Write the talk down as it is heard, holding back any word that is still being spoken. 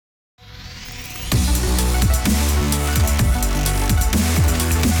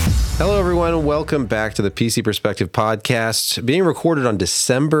Hello, everyone. Welcome back to the PC Perspective podcast, being recorded on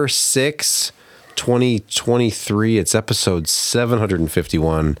December 6, 2023. It's episode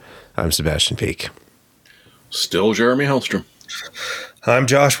 751. I'm Sebastian Peak. Still Jeremy Hellstrom. I'm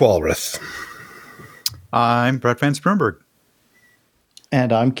Josh Walrath. I'm Brett Van Sprumberg.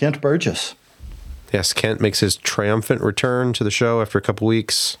 And I'm Kent Burgess. Yes, Kent makes his triumphant return to the show after a couple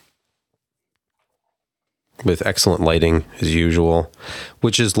weeks with excellent lighting, as usual,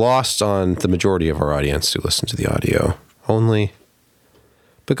 which is lost on the majority of our audience who listen to the audio only.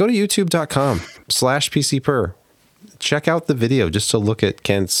 But go to youtube.com/PCPer. Check out the video just to look at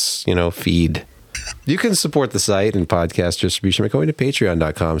Kent's, feed. You can support the site and podcast distribution by going to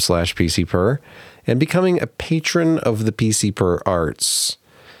patreon.com/PCPer and becoming a patron of the PCPer Arts.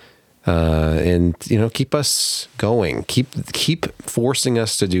 And keep us going. Keep forcing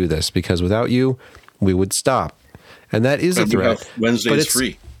us to do this, because without you, we would stop. And that is a threat. Wednesday's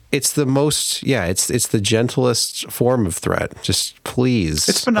free. It's the most, it's the gentlest form of threat. Just please.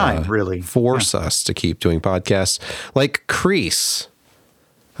 It's benign, really. Force us to keep doing podcasts like Crease.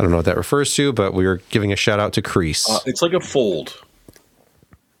 I don't know what that refers to, but we were giving a shout out to Crease. It's like a fold.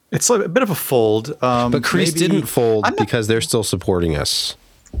 It's like a bit of a fold. But Crease didn't fold because they're still supporting us.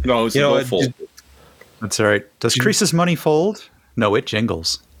 No, it's a fold. That's all right. Does Crease's money fold? No, it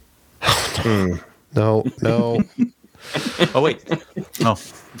jingles. No. Oh, wait. No,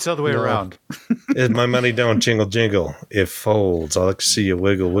 it's the other way around. My money don't jingle, jingle. It folds. I like to see you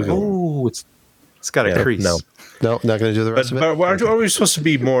wiggle, wiggle. Oh, it's got a crease. No, not going to do the rest of it. But are we supposed to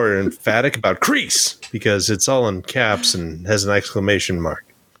be more emphatic about crease? Because it's all in caps and has an exclamation mark.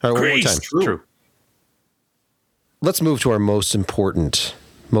 All right, Crease. one more time. True. Let's move to our most important,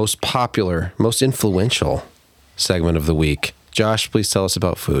 most popular, most influential segment of the week. Josh, please tell us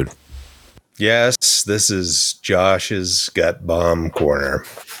about food. Yes, this is Josh's Gut Bomb Corner.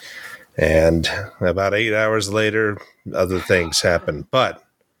 And about 8 hours later, other things happened. But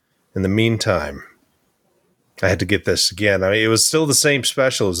in the meantime, I had to get this again. I mean, it was still the same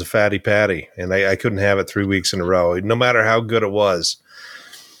special as a Fatty Patty, and I couldn't have it 3 weeks in a row, no matter how good it was.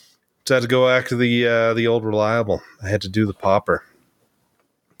 So I had to go back to the old reliable. I had to do the popper.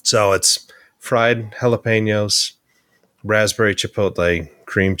 So it's fried jalapenos, raspberry chipotle,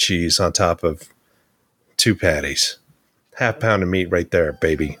 cream cheese on top of 2 patties. Half pound of meat right there,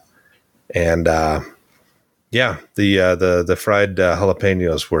 baby. And the fried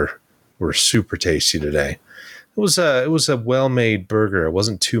jalapenos were super tasty today. It was a well-made burger. It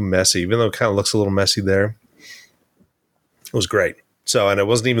wasn't too messy, even though it kind of looks a little messy there. It was great. So, and it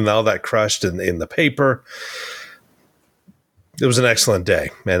wasn't even all that crushed in the paper. It was an excellent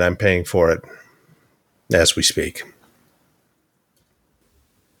day, and I'm paying for it as we speak.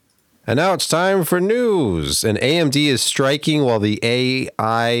 And now it's time for news. And AMD is striking while the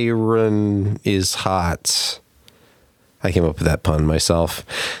iron is hot. I came up with that pun myself.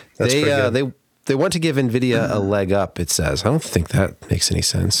 That's pretty good. They want to give NVIDIA a leg up, it says. I don't think that makes any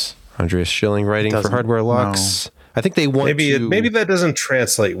sense. Andreas Schilling writing for Hardware Lux. No. I think they want maybe that doesn't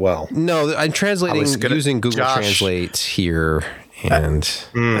translate well. No, I'm translating using Google Translate here. And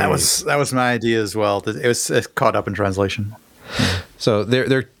that was my idea as well. It was caught up in translation. So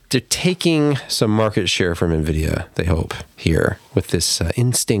they're taking some market share from NVIDIA, they hope, here with this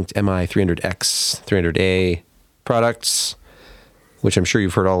Instinct MI300X, 300A products, which I'm sure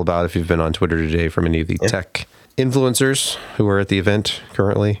you've heard all about if you've been on Twitter today from any of the tech influencers who are at the event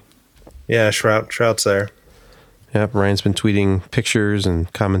currently. Yeah, Shroud's there. Yep, Ryan's been tweeting pictures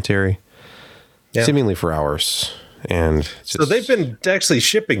and commentary, seemingly for hours. And so they've been actually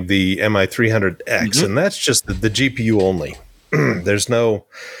shipping the MI300X, and that's just the GPU only. There's no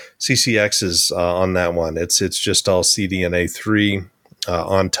CCXs on that one. It's just all CDNA 3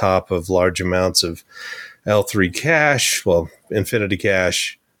 on top of large amounts of L3 cache, Infinity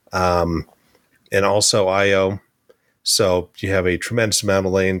cache, and also I/O. So you have a tremendous amount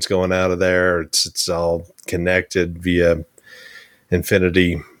of lanes going out of there. It's all connected via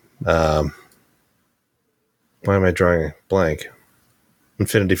Infinity. Why am I drawing a blank?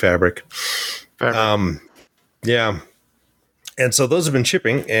 Infinity Fabric. Yeah. And so those have been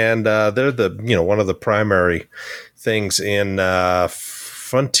shipping, and they're one of the primary things in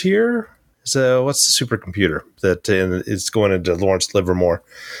Frontier. What's the supercomputer that is going into Lawrence Livermore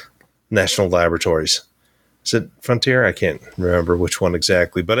National Laboratories? Is it Frontier? I can't remember which one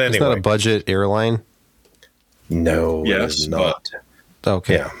exactly, but anyway. It's not a budget airline? No, it is not.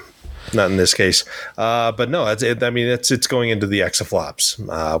 Okay. Yeah. Not in this case, but no. It's going into the exaflops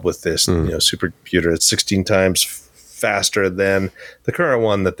with this supercomputer. It's 16 times faster than the current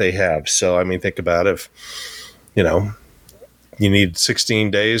one that they have. So I mean, think about if you need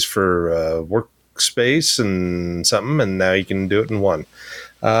 16 days for workspace and something, and now you can do it in one.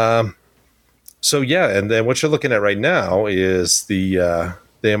 So yeah, and then what you're looking at right now is the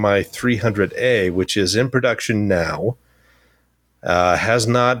MI300A, which is in production now. Has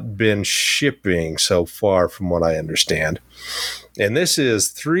not been shipping so far, from what I understand. And this is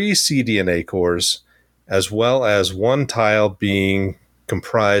 3 CDNA cores, as well as one tile being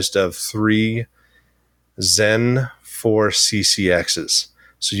comprised of 3 Zen 4 CCXs.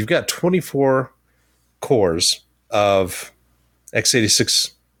 So you've got 24 cores of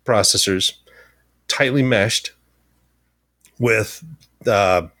x86 processors, tightly meshed with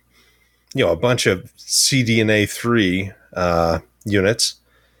a bunch of CDNA 3 units,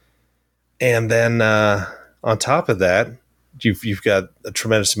 and then on top of that, you've got a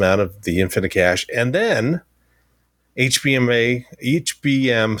tremendous amount of the infinite cache, and then HBM3,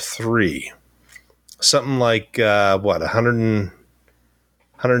 something like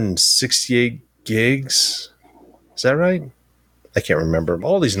 168 gigs. Is that right? I can't remember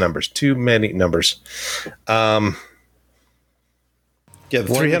all these numbers. Too many numbers. Yeah,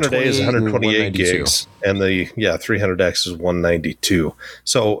 the 300A is 128 gigs, and the 300X is 192.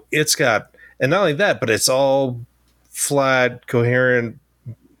 So it's got, and not only that, but it's all flat, coherent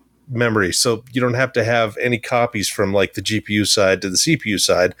memory. So you don't have to have any copies from like the GPU side to the CPU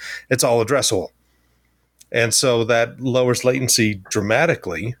side. It's all addressable. And so that lowers latency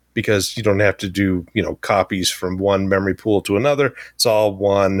dramatically because you don't have to do, copies from one memory pool to another. It's all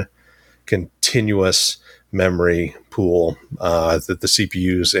one continuous memory pool that the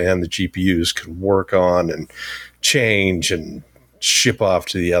CPUs and the GPUs can work on and change and ship off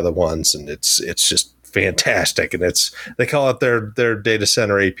to the other ones, and it's just fantastic. And they call it their data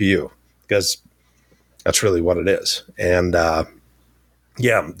center APU because that's really what it is. And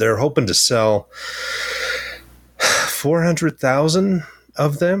they're hoping to sell 400,000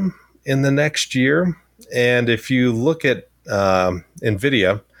 of them in the next year. And if you look at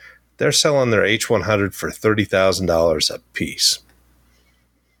NVIDIA, they're selling their H100 for $30,000 a piece.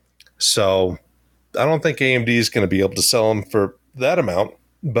 So I don't think AMD is going to be able to sell them for that amount,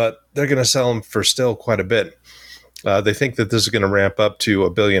 but they're going to sell them for still quite a bit. They think that this is going to ramp up to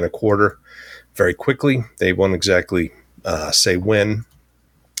 $1 billion a quarter very quickly. They won't exactly say when,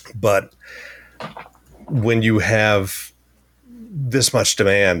 but when you have this much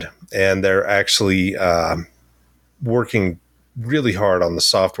demand and they're actually working really hard on the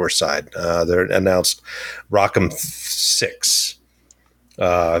software side. They're announced ROCm 6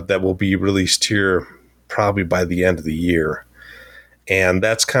 that will be released here probably by the end of the year. And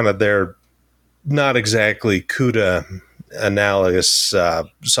that's kind of their not exactly CUDA analogous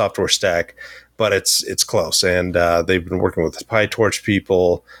software stack, but it's close. And they've been working with the PyTorch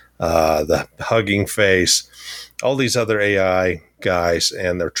people, the Hugging Face, all these other AI guys,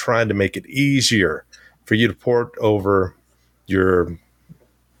 and they're trying to make it easier for you to port over your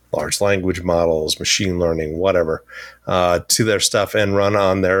large language models, machine learning, whatever, to their stuff and run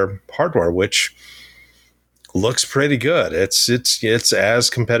on their hardware, which looks pretty good. It's as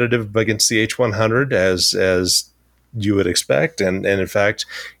competitive against the H100 as you would expect, and in fact,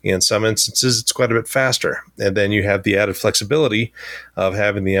 in some instances, it's quite a bit faster. And then you have the added flexibility of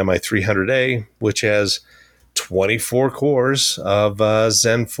having the MI300A, which has 24 cores of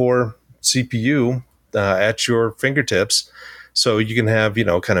Zen 4 CPU at your fingertips. So you can have,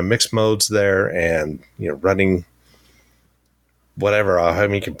 kind of mixed modes there and, running whatever. I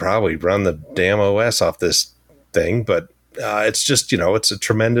mean, you can probably run the damn OS off this thing, but it's just, it's a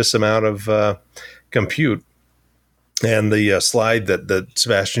tremendous amount of compute. And the slide that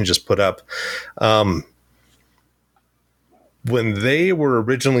Sebastian just put up, when they were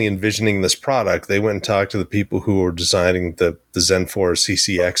originally envisioning this product, they went and talked to the people who were designing the Zen 4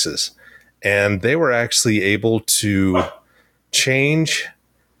 CCXs. And they were actually able to change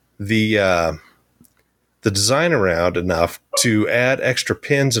the design around enough to add extra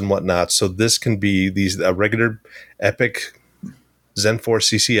pins and whatnot. So this can be these regular EPIC Zen 4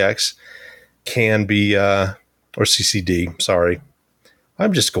 CCX can be, or CCD, sorry.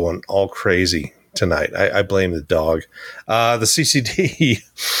 I'm just going all crazy tonight. I blame the dog. The CCD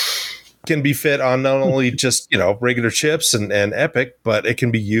can be fit on not only just, regular chips and EPIC, but it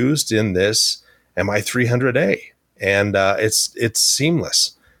can be used in this MI300A. And it's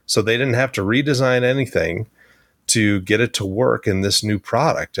seamless. So they didn't have to redesign anything to get it to work in this new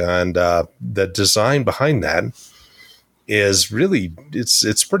product. And the design behind that is really,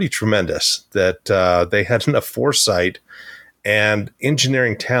 it's pretty tremendous that they had enough foresight and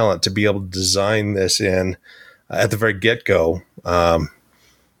engineering talent to be able to design this in at the very get-go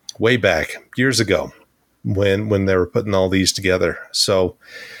way back years ago. when they were putting all these together. So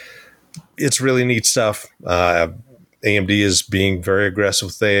it's really neat stuff. AMD is being very aggressive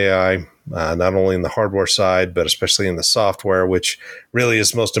with AI, not only in the hardware side, but especially in the software, which really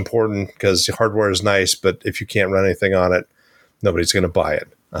is most important, because hardware is nice, but if you can't run anything on it, nobody's going to buy it.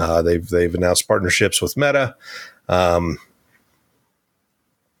 They've announced partnerships with Meta, all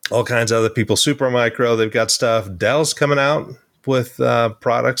kinds of other people, Supermicro, they've got stuff. Dell's coming out with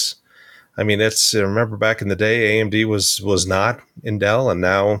products. I mean, remember back in the day, AMD was not in Dell, and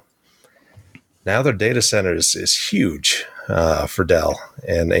now their data center is huge for Dell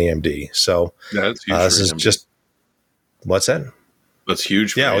and AMD. So that's huge. This is just, what's that? That's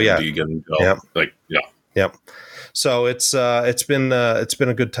huge for AMD getting Dell. Yep. So it's been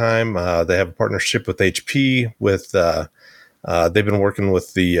a good time. They have a partnership with HP. They've been working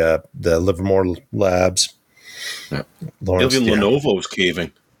with the Livermore Labs. Yeah. Even Lenovo's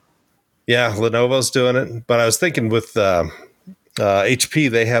caving. Yeah, Lenovo's doing it. But I was thinking with HP,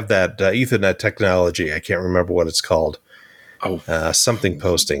 they have that Ethernet technology. I can't remember what it's called. Something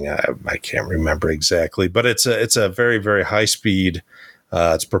posting. I can't remember exactly. But it's a very, very high speed.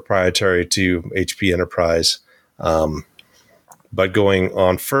 It's proprietary to HP Enterprise. But going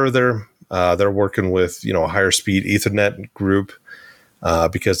on further, they're working with a higher speed Ethernet group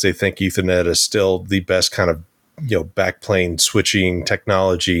because they think Ethernet is still the best kind of backplane switching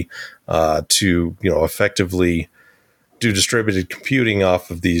technology to effectively do distributed computing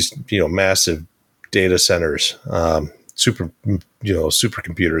off of these massive data centers,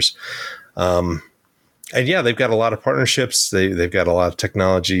 supercomputers. And they've got a lot of partnerships. They've got a lot of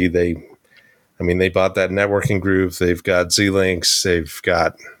technology. They bought that networking group. They've got Z-Links. They've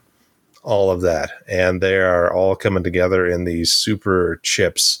got all of that, and they are all coming together in these super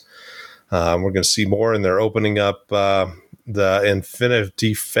chips. We're going to see more, and they're opening up the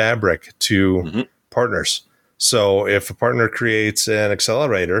Infinity Fabric to partners. So if a partner creates an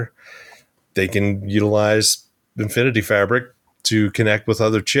accelerator, they can utilize Infinity Fabric to connect with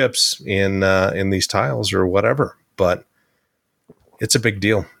other chips in these tiles or whatever. But it's a big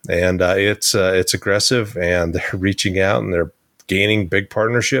deal, and it's aggressive, and they're reaching out and they're gaining big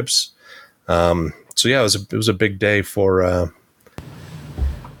partnerships. It was a big day for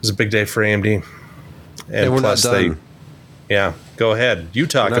AMD, and we're plus not done. Go ahead. You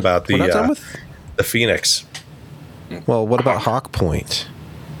talk about the Phoenix. Well, what about Hawk Point?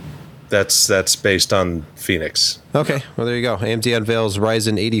 That's based on Phoenix. Okay, well, there you go. AMD unveils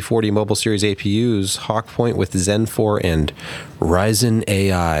Ryzen 8040 Mobile Series APUs, Hawk Point with Zen 4 and Ryzen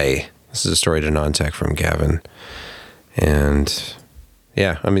AI. This is a story to non-tech from Gavin. And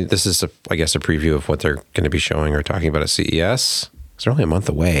this is, I guess, a preview of what they're going to be showing or talking about at CES. It's only a month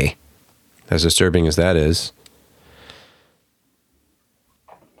away, as disturbing as that is.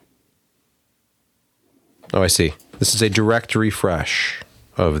 Oh, I see. This is a direct refresh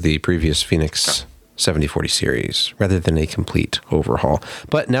of the previous Phoenix 7040 series rather than a complete overhaul.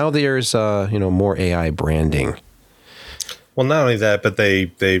 But now there's more AI branding. Well, not only that, but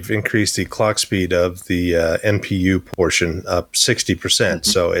they've increased the clock speed of the NPU portion up 60%.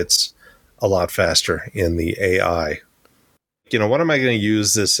 So it's a lot faster in the AI. What am I going to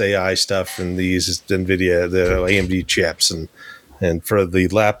use this AI stuff and these NVIDIA, the AMD chips and for the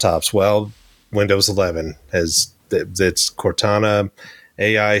laptops? Well, Windows 11 has its Cortana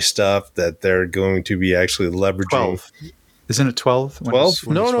AI stuff that they're going to be actually leveraging. 12. Isn't it 12? 12?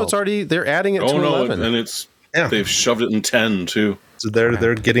 No, it's already, they're adding it to 11. And it's, they've shoved it in 10 too. So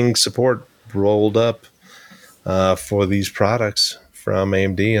they're getting support rolled up for these products from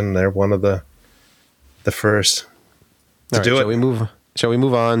AMD, and they're one of the first to do it. Shall we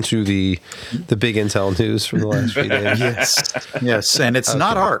move on to the big Intel news from the last few days? Yes, and it's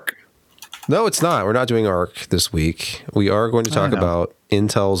not ARC. No, it's not. We're not doing ARC this week. We are going to talk about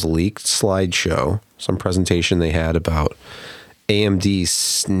Intel's leaked slideshow, some presentation they had about AMD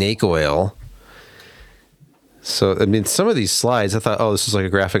snake oil. So, some of these slides, I thought, this is like a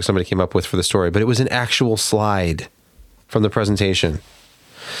graphic somebody came up with for the story, but it was an actual slide from the presentation.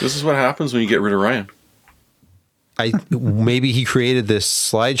 This is what happens when you get rid of Ryan. Maybe he created this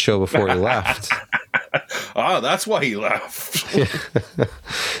slideshow before he left. That's why he left.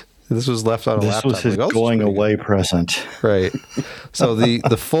 This was left on a laptop. This was his going away present. Right. So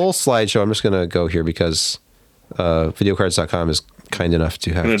the full slideshow, I'm just going to go here because videocards.com is kind enough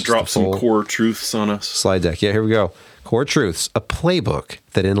to have. I'm going to drop some core truths on us. Slide deck. Yeah, here we go. Core truths, a playbook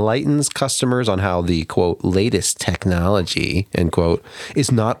that enlightens customers on how the, quote, latest technology, end quote, is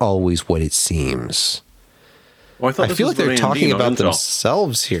not always what it seems. Well, I feel like they're talking about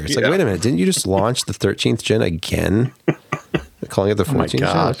themselves here. It's like, wait a minute, didn't you just launch the 13th gen again? Calling it the 14th.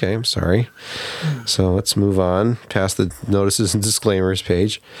 God. Okay, I'm sorry. So let's move on past the notices and disclaimers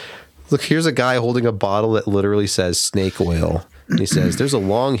page. Look, here's a guy holding a bottle that literally says snake oil. And he says, there's a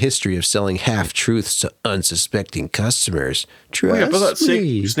long history of selling half-truths to unsuspecting customers. Trust Yeah, but that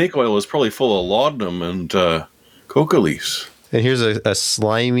me. snake oil is probably full of laudanum and coca leaves. And here's a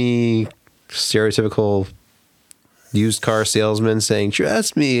slimy, stereotypical used car salesman saying,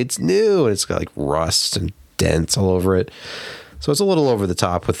 trust me, it's new. And it's got like rust and dents all over it. So it's a little over the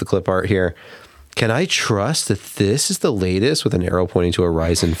top with the clip art here. Can I trust that this is the latest with an arrow pointing to a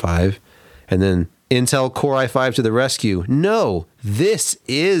Ryzen 5? And then Intel Core i5 to the rescue. No, this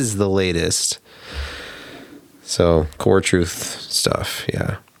is the latest. So core truth stuff,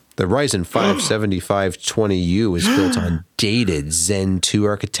 yeah. The Ryzen 5 7520U is built on dated Zen 2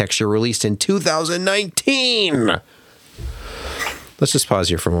 architecture released in 2019. Let's just pause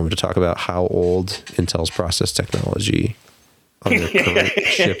here for a moment to talk about how old Intel's process technology on their current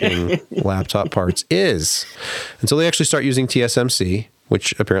shipping laptop parts is. Until they actually start using TSMC,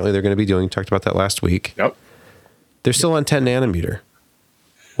 which apparently they're going to be doing. Talked about that last week. Yep. They're still on 10 nanometer.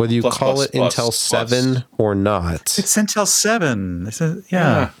 Whether you call it Intel 7 or not. It's Intel 7.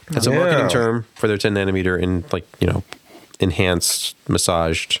 Yeah. That's a marketing term for their 10 nanometer in enhanced,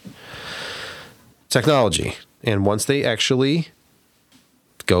 massaged technology. And once they actually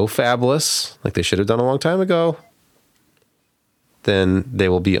go fabless, like they should have done a long time ago, then they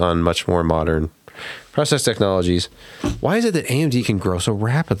will be on much more modern process technologies. Why is it that AMD can grow so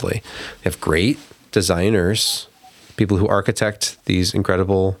rapidly? They have great designers, people who architect these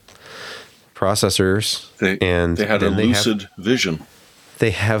incredible processors. They had a lucid vision.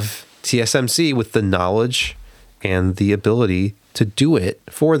 They have TSMC with the knowledge and the ability to do it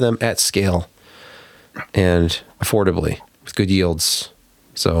for them at scale and affordably with good yields.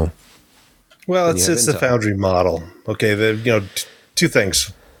 So, well, it's the foundry model. Okay, two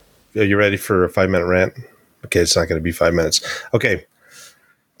things. Are you ready for a 5-minute rant? Okay, it's not going to be 5 minutes. Okay,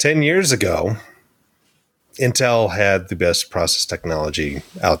 10 years ago, Intel had the best process technology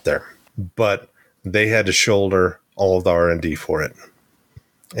out there, but they had to shoulder all of the R&D for it.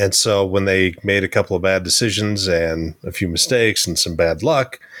 And so when they made a couple of bad decisions and a few mistakes and some bad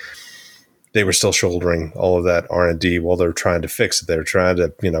luck, they were still shouldering all of that R&D while they're trying to fix it. They're trying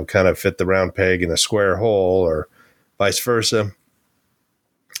to, kind of fit the round peg in a square hole or vice versa.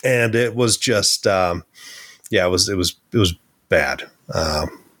 And it was just, it was bad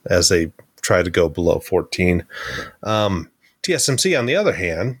as they tried to go below 14. TSMC, on the other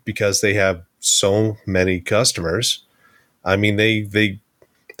hand, because they have so many customers, I mean,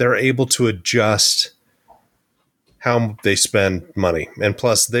 they're able to adjust how they spend money. And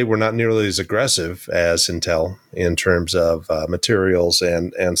plus, they were not nearly as aggressive as Intel in terms of materials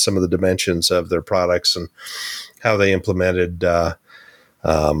and some of the dimensions of their products and how they implemented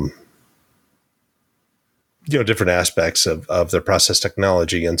different aspects of their process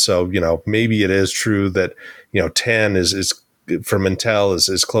technology. And so, maybe it is true that, 10 is from Intel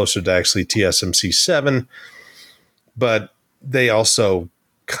is closer to actually TSMC 7, but they also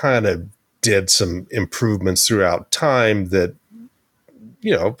kind of did some improvements throughout time that,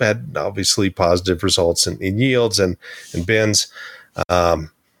 had obviously positive results in yields and bins.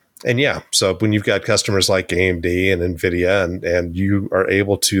 So when you've got customers like AMD and NVIDIA and you are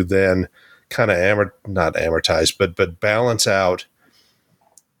able to then kind of not amortize, but balance out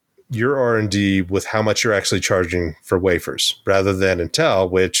your R&D with how much you're actually charging for wafers rather than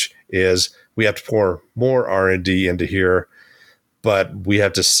Intel, which is we have to pour more R&D into here, but we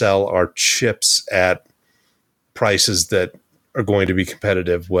have to sell our chips at prices that are going to be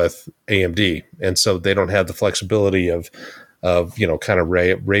competitive with AMD. And so they don't have the flexibility of kind of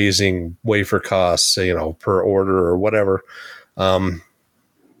raising wafer costs, per order or whatever.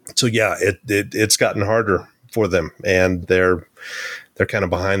 So yeah, it's gotten harder for them, and they're kind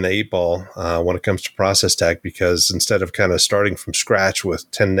of behind the 8 ball when it comes to process tech, because instead of kind of starting from scratch with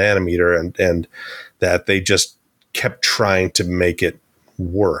 10 nanometer and that, they just kept trying to make it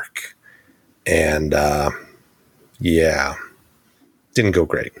work. And didn't go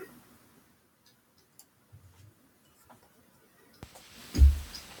great.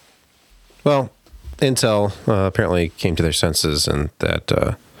 Well, Intel apparently came to their senses, and that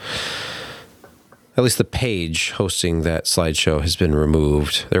at least the page hosting that slideshow has been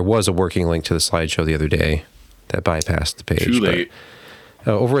removed. There was a working link to the slideshow the other day that bypassed the page. Too late.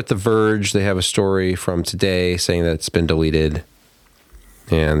 But, over at The Verge, they have a story from today saying that it's been deleted,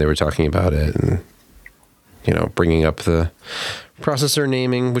 and they were talking about it and, bringing up the processor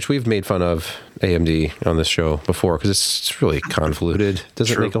naming, which we've made fun of AMD on this show before because it's really convoluted.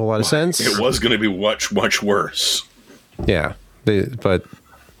 Doesn't make a whole lot of sense. It was going to be much, much worse. Yeah. But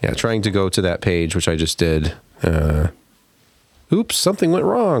yeah, trying to go to that page, which I just did. Oops, something went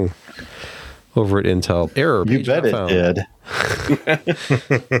wrong over at Intel. Error. You Page bet not it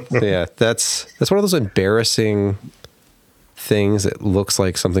found. did. Yeah, that's one of those embarrassing things that looks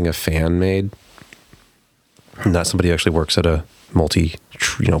like something a fan made, not somebody who actually works at a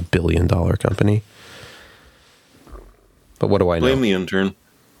multi-billion-dollar company. But what do I know? Blame the intern.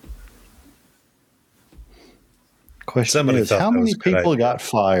 Question Somebody is, thought how that many was a good people idea. got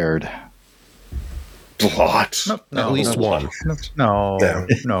fired? What? At least one. No, Yeah.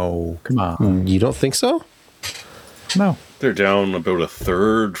 no, come on. You don't think so? No. They're down about a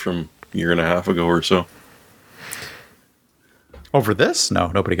third from a year and a half ago or so. Over this? No,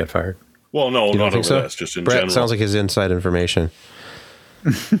 nobody got fired. Well, no, You don't not think over so? this, just in Brett general. sounds like his inside information.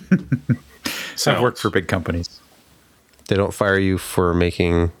 I've worked for big companies. They don't fire you for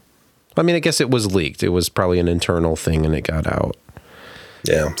making... I mean, I guess it was leaked. It was probably an internal thing and it got out.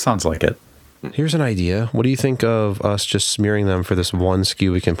 Yeah. Sounds like it. Here's an idea. What do you think of us just smearing them for this one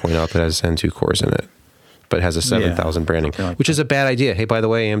SKU we can point out that has Zen 2 cores in it, but has a 7,000 branding, Something like which is a bad idea. Hey, by the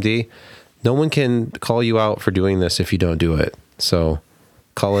way, AMD, no one can call you out for doing this if you don't do it. So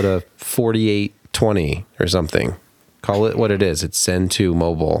call it a 4820 or something. Call it what it is. It's Zen 2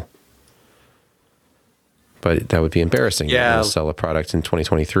 mobile. But that would be embarrassing. Yeah. To sell a product in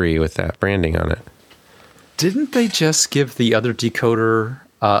 2023 with that branding on it. Didn't they just give the other decoder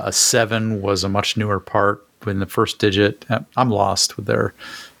a 7 was a much newer part when the first digit? I'm lost with their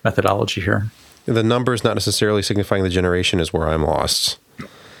methodology here. The numbers not necessarily signifying the generation is where I'm lost.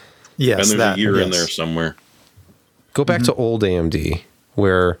 Yes, and there's a year in yes. there somewhere. Go back to old AMD,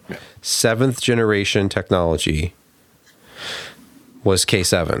 where 7th generation technology was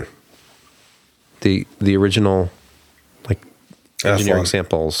K7. The original engineering Athlon.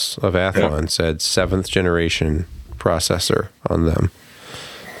 samples of Athlon said 7th generation processor on them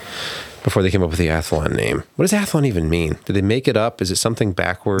before they came up with the Athlon name. What does Athlon even mean? Did they make it up? Is it something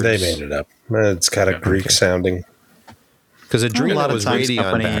backwards? They made it up. It's kind of Greek sounding, Because a dream lot that of was times Radeon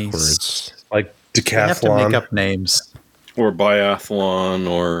companies- backwards. like They have to make decathlon. up names. Or biathlon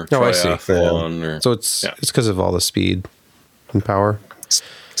or Oh, I see. triathlon. Or, So it's Yeah. because of all the speed and power.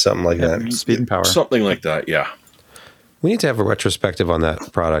 Something like that. Speed and power. something like that, yeah. We need to have a retrospective on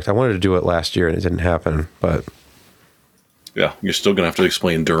that product. I wanted to do it last year and it didn't happen, but Yeah, you're still going to have to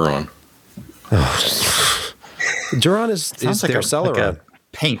explain Duron. Duron is their Celeron.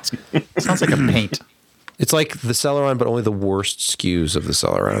 paint. Sounds like a paint. It's like the Celeron, but only the worst SKUs of the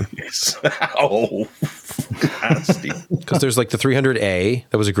Celeron. Oh, nasty. Because there's like the 300A,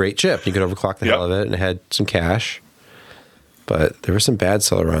 that was a great chip. You could overclock the hell Yep. of it and it had some cache. But there were some bad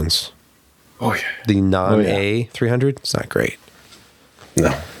Celerons. Oh, yeah. The non-A 300, it's not great.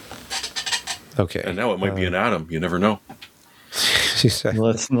 No. Okay. And now it might be an atom. You never know.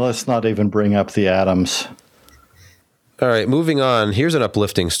 Let's not even bring up the atoms. All right, moving on. Here's an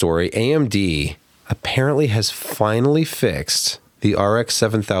uplifting story. AMD apparently has finally fixed the RX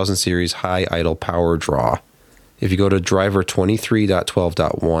 7000 series high idle power draw. If you go to driver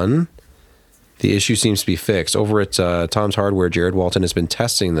 23.12.1, the issue seems to be fixed. Over at Tom's Hardware, Jared Walton has been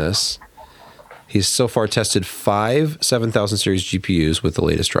testing this. He's so far tested 5 7000 series GPUs with the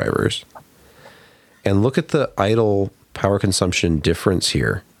latest drivers. And look at the idle power consumption difference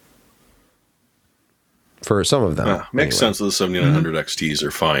here. For some of them. Makes anyway. sense that the 7900 XTs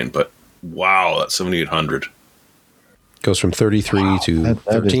are fine, but wow, that 7800. Goes from 33 to That is-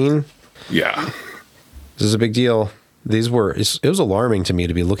 13. Yeah. This is a big deal. It was alarming to me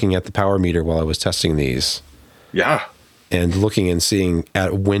to be looking at the power meter while I was testing these Yeah. and looking and seeing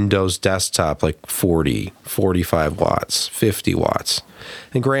at Windows desktop like 40, 45 watts, 50 watts.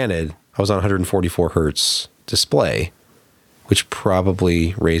 And granted, I was on 144 hertz display, which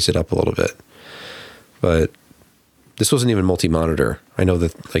probably raised it up a little bit. But this wasn't even multi-monitor. I know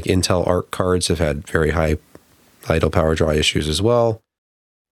that like Intel Arc cards have had very high idle power draw issues as well.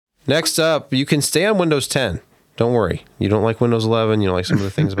 Next up, you can stay on Windows 10. Don't worry. You don't like Windows 11. You don't like some of the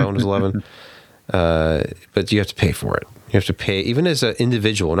things about Windows 11. But you have to pay for it. You have to pay, even as an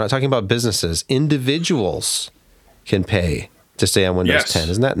individual. We're not talking about businesses. Individuals can pay to stay on Windows Yes. 10.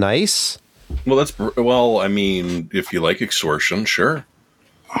 Isn't that nice? Well, I mean, if you like extortion, sure.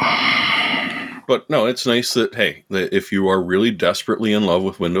 But no, it's nice that, hey, that if you are really desperately in love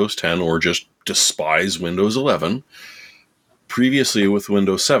with Windows 10 or just despise Windows 11, previously with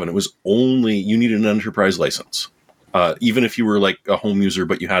Windows 7, it was only, you needed an enterprise license. Even if you were like a home user,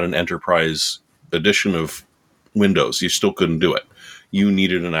 but you had an enterprise edition of Windows, you still couldn't do it. You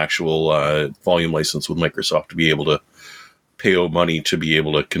needed an actual volume license with Microsoft to be able to pay money to be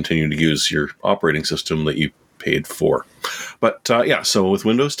able to continue to use your operating system that you paid for. But yeah, so with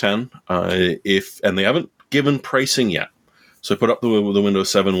Windows 10, and they haven't given pricing yet. So I put up the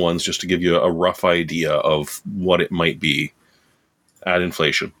Windows 7 ones just to give you a rough idea of what it might be at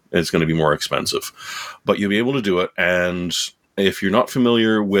inflation. It's going to be more expensive. But you'll be able to do it. And if you're not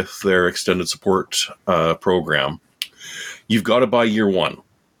familiar with their extended support program, you've got to buy year 1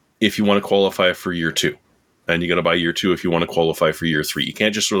 if you want to qualify for year 2. And you got to buy year 2 if you want to qualify for year 3. You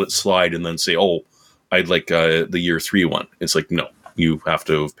can't just let it slide and then say, oh, I'd like the year 3 one. It's like, no, you have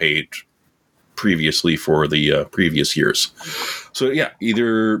to have paid previously for the previous years. So yeah,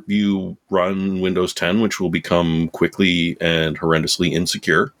 either you run Windows 10, which will become quickly and horrendously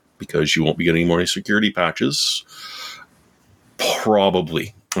insecure because you won't be getting more security patches.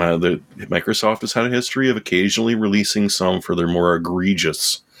 Probably. Microsoft has had a history of occasionally releasing some for their more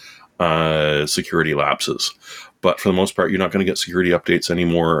egregious security lapses. But for the most part, you're not going to get security updates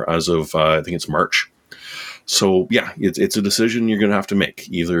anymore as of, I think it's March. So yeah, it's a decision you're going to have to make.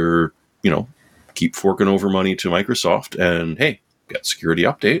 Either, keep forking over money to Microsoft and, hey, get security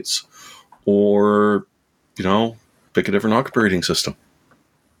updates, or, pick a different operating system.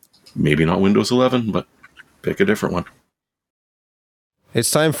 Maybe not Windows 11, but pick a different one. It's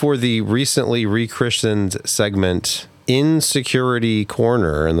time for the recently rechristened segment, Insecurity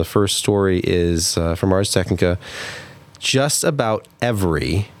Corner. And the first story is from Ars Technica. Just about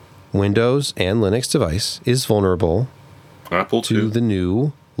every Windows and Linux device is vulnerable Apple to too. the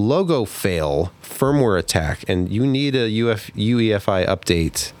new logo fail firmware attack. And you need a UEFI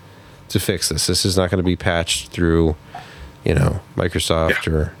update to fix this. This is not going to be patched through,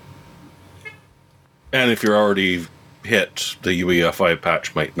 Microsoft or... And if you're already hit, the UEFI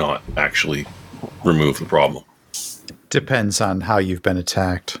patch might not actually remove the problem. Depends on how you've been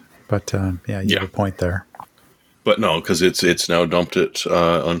attacked. But you have a point there. But no, because it's now dumped it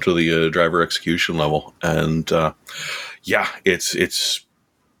onto the driver execution level. And it's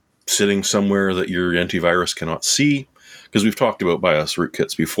sitting somewhere that your antivirus cannot see, because we've talked about BIOS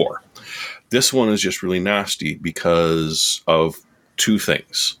rootkits before. This one is just really nasty because of two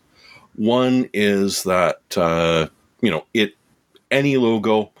things. One is that, any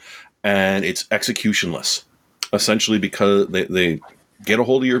logo, and it's executionless, essentially because they get a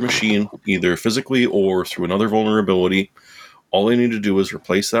hold of your machine, either physically or through another vulnerability. All they need to do is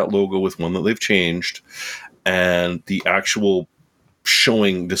replace that logo with one that they've changed, and the actual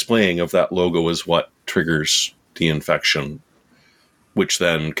displaying of that logo is what triggers the infection, which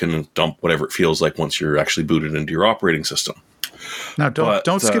then can dump whatever it feels like once you're actually booted into your operating system. Now,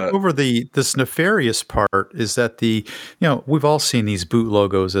 don't skip over this nefarious part. Is that we've all seen these boot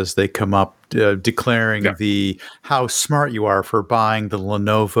logos as they come up, declaring how smart you are for buying the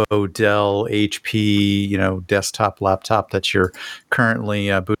Lenovo, Dell, HP, desktop, laptop that you're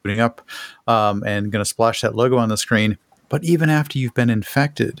currently booting up, and going to splash that logo on the screen. But even after you've been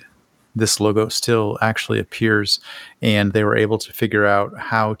infected, this logo still actually appears, and they were able to figure out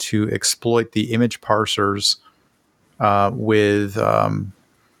how to exploit the image parsers with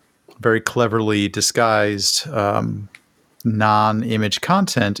very cleverly disguised non-image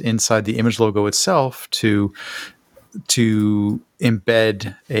content inside the image logo itself to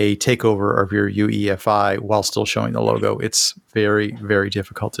embed a takeover of your UEFI while still showing the logo. It's very, very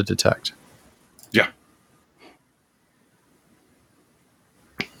difficult to detect. Yeah.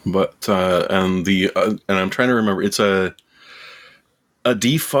 But and I'm trying to remember, it's a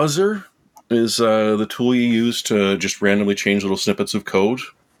defuzzer is the tool you use to just randomly change little snippets of code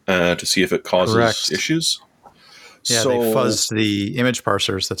to see if it causes issues. Yeah, they fuzzed the image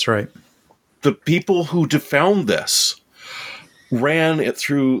parsers. That's right. The people who found this ran it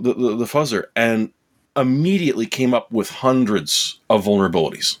through the fuzzer and immediately came up with hundreds of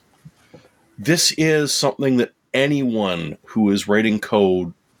vulnerabilities. This is something that anyone who is writing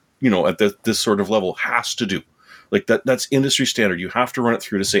code, at this sort of level has to do. Like that's industry standard. You have to run it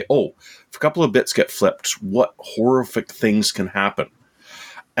through to say, oh, if a couple of bits get flipped, what horrific things can happen?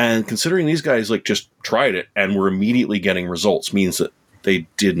 And considering these guys just tried it and were immediately getting results means that they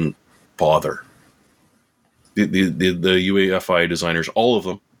didn't bother. The UEFI designers, all of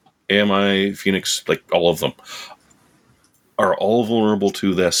them, AMI, Phoenix, all of them, are all vulnerable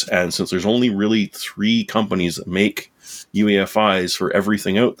to this. And since there's only really 3 companies that make UEFIs for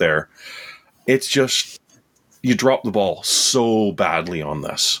everything out there, it's just... you drop the ball so badly on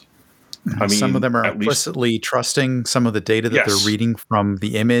this. I mean, some of them are implicitly trusting some of the data that they're reading from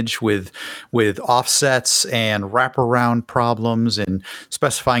the image with offsets and wraparound problems and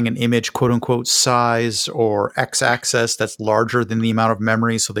specifying an image quote unquote size or x-axis that's larger than the amount of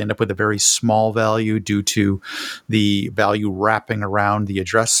memory. So they end up with a very small value due to the value wrapping around the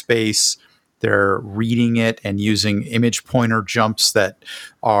address space. They're reading it and using image pointer jumps that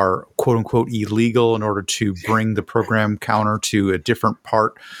are quote unquote illegal in order to bring the program counter to a different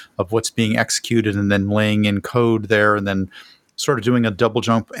part of what's being executed, and then laying in code there, and then sort of doing a double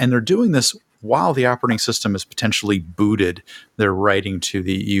jump. And they're doing this while the operating system is potentially booted. They're writing to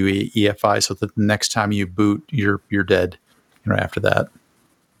the EFI so that the next time you boot, you're dead, after that.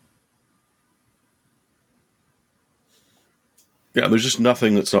 Yeah, there's just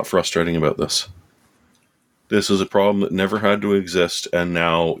nothing that's not frustrating about this. This is a problem that never had to exist and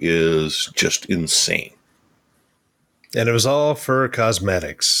now is just insane. And it was all for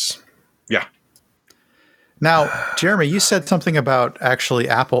cosmetics. Yeah. Now, Jeremy, you said something about actually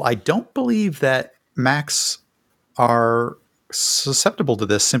Apple. I don't believe that Macs are susceptible to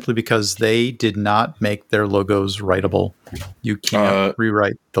this simply because they did not make their logos writable. You can't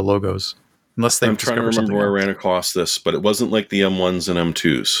rewrite the logos unless they've discovered something. I'm trying to remember where I ran across this, but it wasn't like the M1s and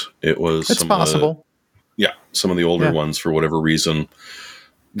M2s. It was it's possible. Some of the older ones, for whatever reason,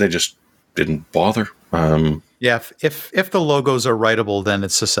 they just didn't bother. If the logos are writable, then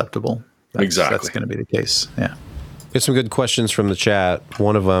it's susceptible. Exactly. That's going to be the case. Yeah. Get some good questions from the chat.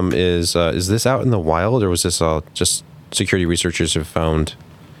 One of them is this out in the wild, or was this all just security researchers have found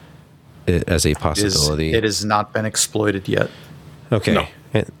it as a possibility? It has not been exploited yet. Okay. No.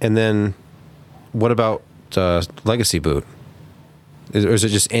 And then what about legacy boot? Or is it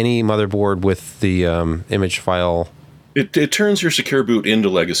just any motherboard with the image file? It turns your secure boot into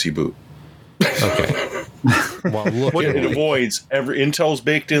legacy boot. Okay. Well, look, it avoids Intel's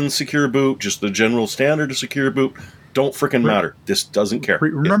baked in secure boot, just the general standard of secure boot. Don't freaking matter. This doesn't care.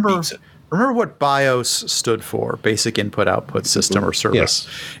 Remember what BIOS stood for, Basic Input Output System or Service,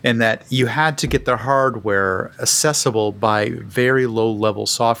 and that you had to get the hardware accessible by very low level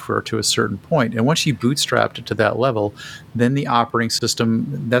software to a certain point. And once you bootstrapped it to that level, then the operating system,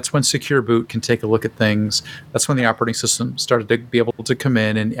 that's when Secure Boot can take a look at things. That's when the operating system started to be able to come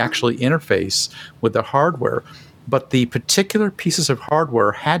in and actually interface with the hardware. But the particular pieces of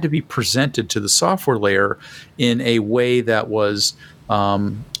hardware had to be presented to the software layer in a way that was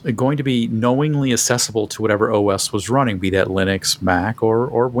going to be knowingly accessible to whatever OS was running, be that Linux, Mac,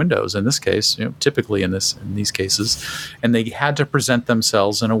 or Windows. In this case, typically in these cases, and they had to present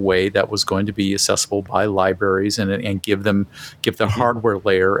themselves in a way that was going to be accessible by libraries and give the hardware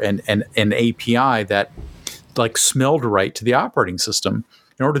layer an API that like smelled right to the operating system.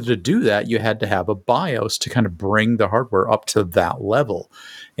 In order to do that, you had to have a BIOS to kind of bring the hardware up to that level.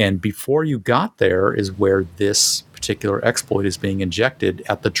 And before you got there is where this particular exploit is being injected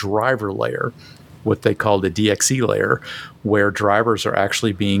at the driver layer, what they call the DXE layer, where drivers are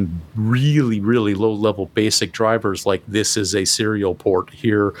actually being really, really low-level basic drivers, like this is a serial port.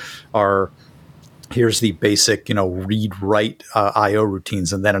 Here's the basic, read-write I/O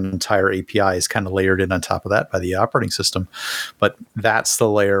routines, and then an entire API is kind of layered in on top of that by the operating system. But that's the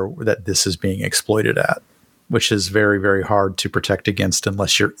layer that this is being exploited at, which is very, very hard to protect against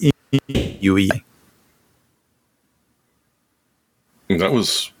unless you're in UE. That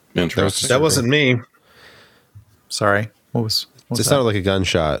was interesting. That wasn't me. Sorry. What was it sounded like a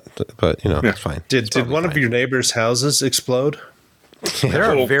gunshot, but it's fine. Did one of your neighbors' houses explode? There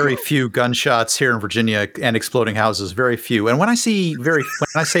are very few gunshots here in Virginia and exploding houses. Very few. And when I say very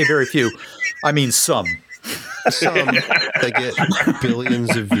few, I mean some. Some that get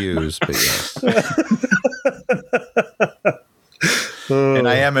billions of views, but yes. And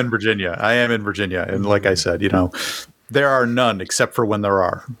I am in Virginia. And like I said, there are none except for when there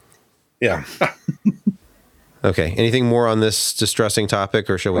are. Yeah. Okay. Anything more on this distressing topic,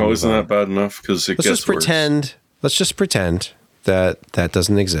 or shall we? Isn't that bad enough? Because let's just pretend that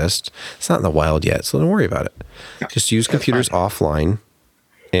doesn't exist. It's not in the wild yet, so don't worry about it. Just use computers offline,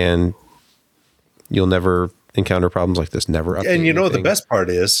 and you'll never encounter problems like this. Never update And anything. the best part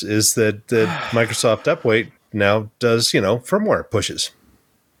is that Microsoft Update now does firmware pushes.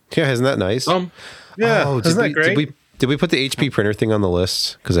 Yeah, isn't that nice? Yeah, isn't that great? Did we put the HP printer thing on the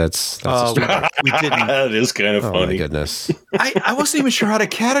list? Because that's we didn't. That is kind of oh funny. My goodness. I wasn't even sure how to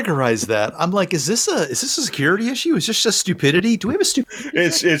categorize that. I'm like, is this a security issue? Is this just stupidity? Do we have a stupidity?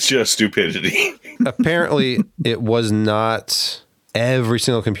 It's just stupidity. Apparently, it was not every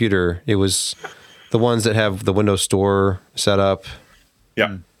single computer. It was the ones that have the Windows Store set up.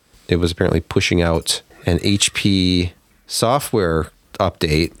 Yeah. It was apparently pushing out an HP software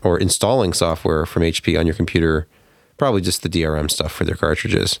update or installing software from HP on your computer. Probably just the DRM stuff for their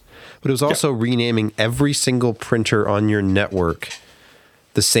cartridges. But it was also renaming every single printer on your network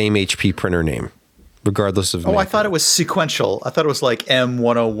the same HP printer name, regardless of... I thought it was sequential. I thought it was like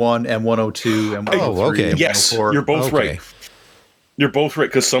M101, M102, M103, okay. Yes, M104. you're both right. You're both right,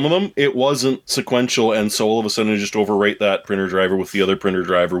 because some of them, it wasn't sequential, and so all of a sudden it just overwrite that printer driver with the other printer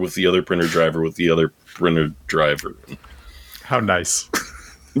driver with the other printer driver with the other printer driver. How nice.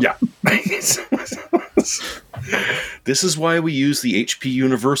 Yeah. This is why we use the HP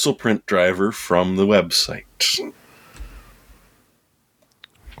Universal Print driver from the website.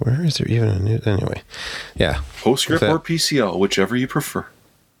 Where is there even a new... Anyway, yeah. PostScript or PCL, whichever you prefer.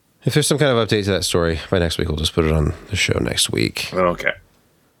 If there's some kind of update to that story, by next week we'll just put it on the show next week. Okay.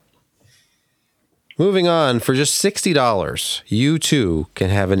 Moving on, for just $60, you too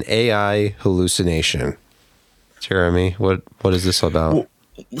can have an AI hallucination. Jeremy, what is this about? Well,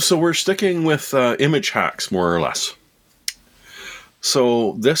 so we're sticking with image hacks, more or less.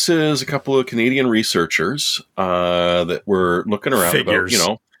 So this is a couple of Canadian researchers that were looking around Figures.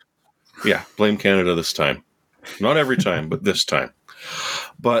 about, blame Canada this time. Not every time, but this time.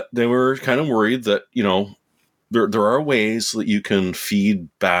 But they were kind of worried that, there are ways that you can feed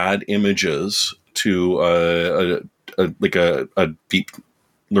bad images to a deep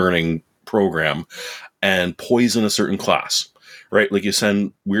learning program and poison a certain class, right? Like you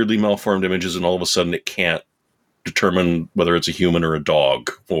send weirdly malformed images and all of a sudden it can't determine whether it's a human or a dog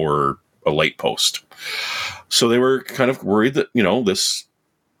or a light post. So they were kind of worried that, this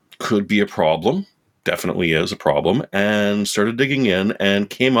could be a problem. Definitely is a problem, and started digging in and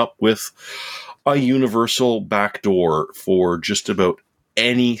came up with a universal backdoor for just about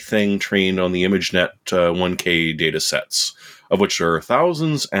anything trained on the ImageNet 1K data sets, of which there are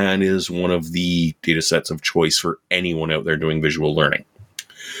thousands, and is one of the data sets of choice for anyone out there doing visual learning.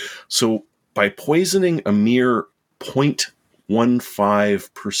 So by poisoning a mere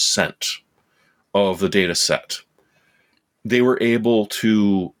 0.15% of the data set, they were able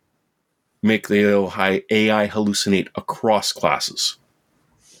to make the AI hallucinate across classes.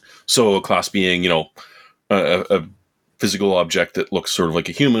 So a class being, a physical object that looks sort of like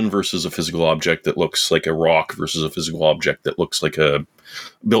a human versus a physical object that looks like a rock versus a physical object that looks like a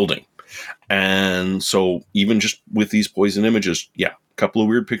building. And so even just with these poison images, a couple of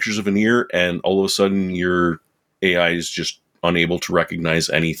weird pictures of an ear, and all of a sudden your AI is just unable to recognize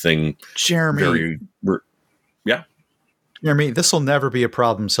anything. Jeremy, this will never be a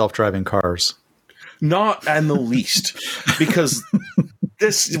problem, self-driving cars. Not in the least. Because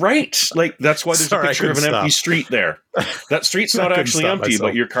this, right? Like, that's why there's a picture of an empty street there. That street's not actually empty,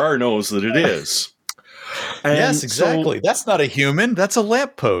 but your car knows that it is. And yes, exactly. That's not a human. That's a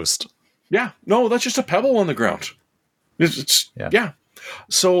lamppost. Yeah. No, that's just a pebble on the ground. Yeah.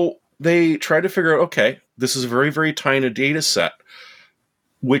 So they tried to figure out, okay, this is a very, very tiny data set,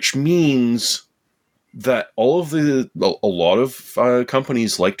 which means that a lot of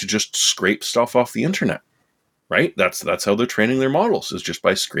companies like to just scrape stuff off the internet, right? That's how they're training their models, is just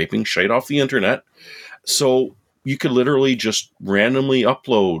by scraping shit off the internet. So you could literally just randomly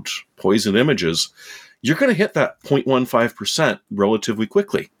upload poison images. You're going to hit that 0.15% relatively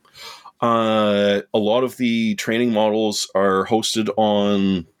quickly. A lot of the training models are hosted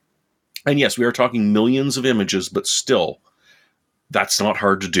on, and yes, we are talking millions of images, but still, that's not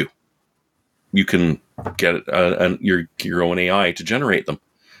hard to do. You can get your own AI to generate them.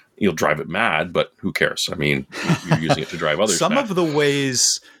 You'll drive it mad, but who cares? I mean, you're using it to drive others mad.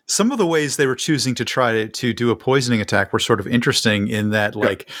 Some of the ways they were choosing to try to do a poisoning attack were sort of interesting in that,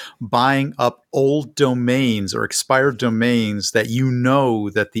 like, buying up old domains or expired domains that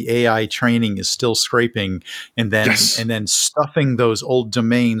that the AI training is still scraping, and then stuffing those old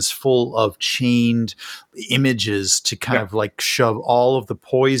domains full of chained images to kind of like shove all of the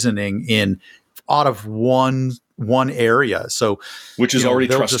poisoning in out of one area. So, which is already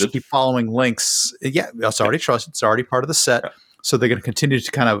they'll trusted. just keep following links. Yeah, it's already trusted. It's already part of the set. So they're going to continue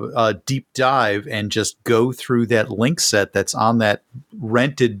to kind of deep dive and just go through that link set that's on that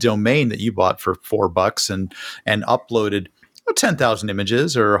rented domain that you bought for $4 and uploaded 10,000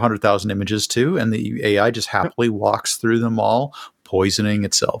 images or 100,000 images to, and the AI just happily walks through them all, poisoning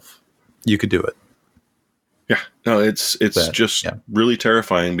itself. You could do it. Yeah, no, it's just really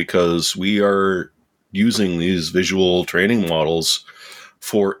terrifying, because we are using these visual training models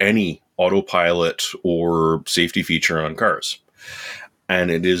for any autopilot or safety feature on cars.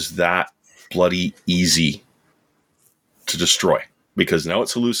 And it is that bloody easy to destroy, because now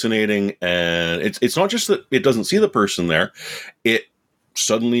it's hallucinating, and it's not just that it doesn't see the person there, it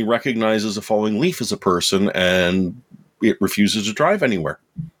suddenly recognizes a falling leaf as a person, and it refuses to drive anywhere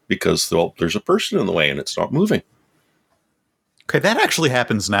because there's a person in the way and it's not moving. Okay, that actually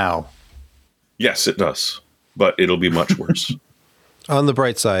happens now. Yes, it does, but it'll be much worse. On the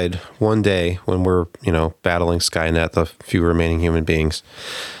bright side, one day when we're, battling Skynet, the few remaining human beings,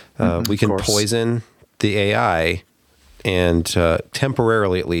 we can poison the AI and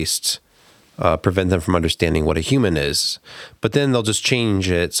temporarily at least prevent them from understanding what a human is. But then they'll just change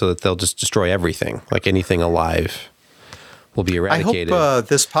it so that they'll just destroy everything, like anything alive will be eradicated. I hope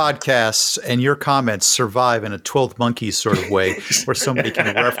this podcast and your comments survive in a 12 Monkeys sort of way where somebody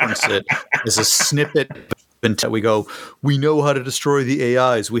can reference it as a snippet. Until we go, we know how to destroy the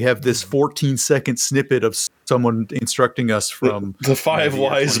AIs. We have this 14-second snippet of someone instructing us from the 5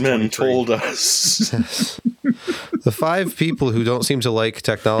 wise men told us. The 5 people who don't seem to like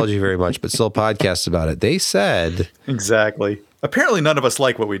technology very much, but still podcast about it. They said exactly. Apparently, none of us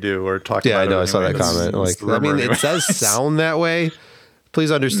like what we do or talk about. Yeah, I know. Anyway. I saw that comment. Like, I mean, it does sound that way. Please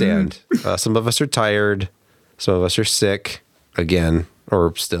understand. Some of us are tired. Some of us are sick again,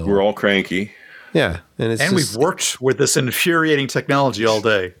 or still. We're all cranky. Yeah, and we've worked with this infuriating technology all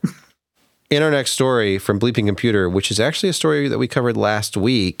day. In our next story from Bleeping Computer, which is actually a story that we covered last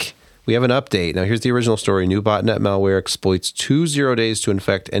week, we have an update. Now, here's the original story. New botnet malware exploits 2 0 days to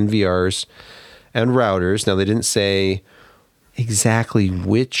infect NVRs and routers. Now, they didn't say exactly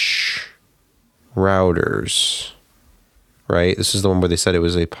which routers, right? This is the one where they said it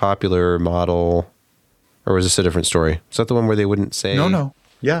was a popular model, or was this a different story? Is that the one where they wouldn't say? No.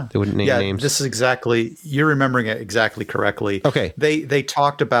 Yeah. They wouldn't name names? This is exactly, you're remembering it exactly correctly. Okay. They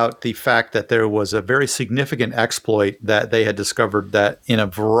talked about the fact that there was a very significant exploit that they had discovered that in a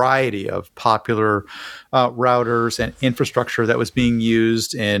variety of popular routers and infrastructure that was being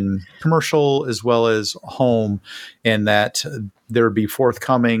used in commercial as well as home, and that there would be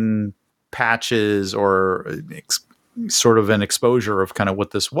forthcoming patches or sort of an exposure of kind of what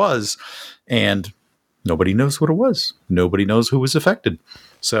this was. And nobody knows what it was. Nobody knows who was affected.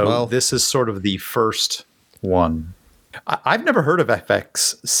 So this is sort of the first one. I've never heard of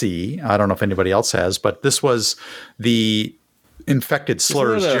FXC. I don't know if anybody else has, but this was the infected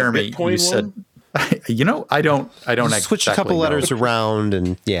slurs. Jeremy, you said, you know, I don't switch a couple letters around,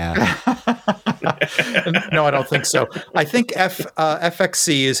 and yeah. No, I don't think so. I think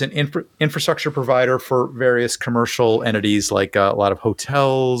FXC is an infrastructure provider for various commercial entities, like a lot of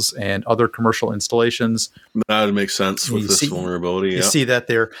hotels and other commercial installations. That would make sense with this vulnerability. You see that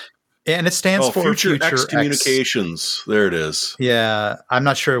there. And it stands for Future X Communications. There it is. Yeah. I'm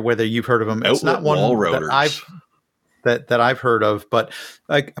not sure whether you've heard of them. It's not one that I've heard of, but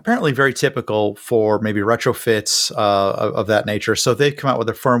apparently very typical for maybe retrofits of that nature. So they've come out with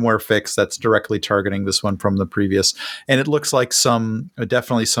a firmware fix that's directly targeting this one from the previous. And it looks like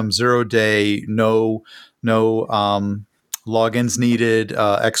definitely some 0 day, no logins needed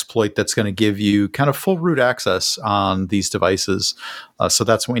exploit that's going to give you kind of full root access on these devices. So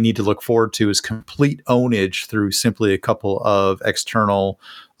that's what we need to look forward to, is complete ownage through simply a couple of external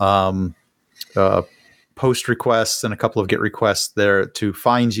post requests and a couple of get requests there to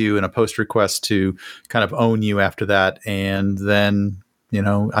find you, and a post request to kind of own you after that. And then,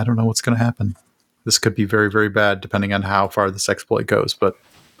 I don't know what's going to happen. This could be very, very bad depending on how far this exploit goes, but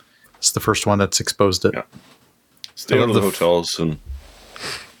it's the first one that's exposed it. Yeah. Stay out of the hotels and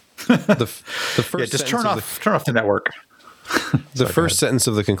the first just turn off the network. The first sentence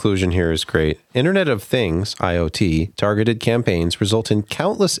of the conclusion here is great. Internet of Things, IoT, targeted campaigns result in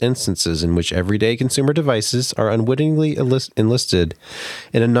countless instances in which everyday consumer devices are unwittingly enlisted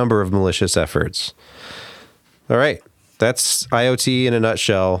in a number of malicious efforts. All right. That's IoT in a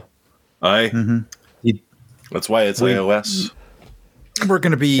nutshell. That's why it's iOS. We're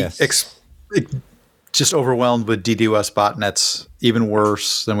going to be just overwhelmed with DDoS botnets, even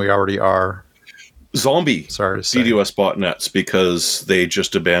worse than we already are. Zombie DDoS botnets, because they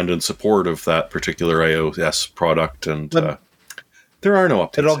just abandoned support of that particular iOS product, and there are no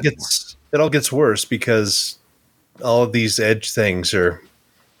updates. It all gets worse because all of these edge things are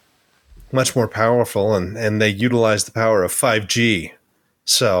much more powerful, and they utilize the power of 5G.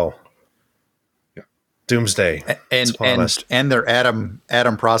 So, doomsday and their Atom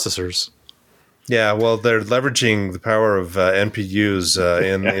processors. Yeah, well, they're leveraging the power of NPUs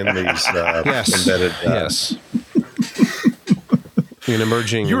in these embedded. Yes. In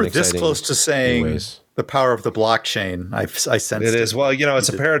emerging, you were this close to saying the power of the blockchain. I sensed it is. Well, it's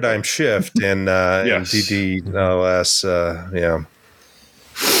a paradigm shift in DDoS. Yeah.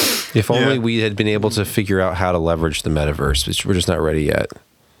 If only we had been able to figure out how to leverage the metaverse, which we're just not ready yet.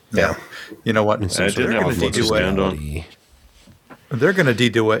 Yeah. You know what? They're going to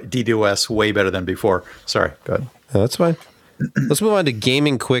DDoS way better than before. Sorry, go ahead. That's fine. Let's move on to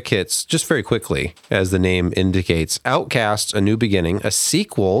gaming quick hits, just very quickly, as the name indicates. Outcast: A New Beginning, a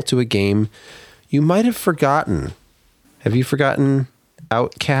sequel to a game you might have forgotten. Have you forgotten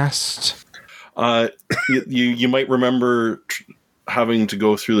Outcast? You might remember having to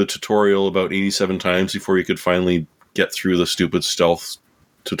go through the tutorial about 87 times before you could finally get through the stupid stealth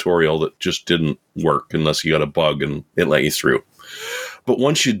tutorial that just didn't work unless you got a bug and it let you through. But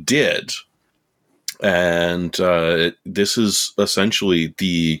once you did, and this is essentially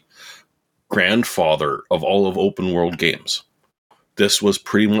the grandfather of all of open world games. This was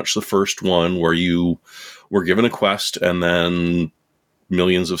pretty much the first one where you were given a quest and then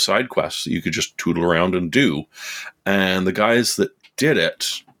millions of side quests that you could just tootle around and do. And the guys that did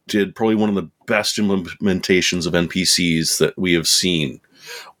it did probably one of the best implementations of NPCs that we have seen,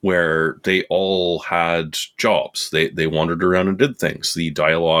 where they all had jobs. They wandered around and did things. The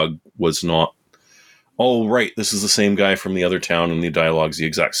dialogue was not, oh, right, this is the same guy from the other town and the dialogue's the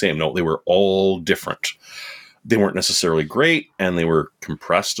exact same. No, they were all different. They weren't necessarily great, and they were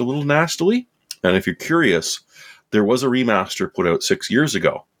compressed a little nastily. And if you're curious, there was a remaster put out 6 years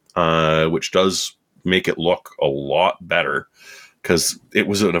ago, which does make it look a lot better, because it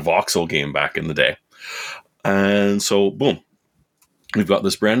was a voxel game back in the day. And so, boom, we've got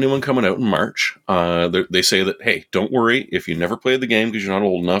this brand new one coming out in March. They say that, hey, don't worry if you never played the game because you're not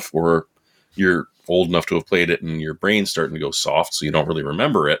old enough, or you're old enough to have played it and your brain's starting to go soft so you don't really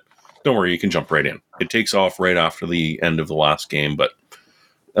remember it. Don't worry, you can jump right in. It takes off right after the end of the last game, but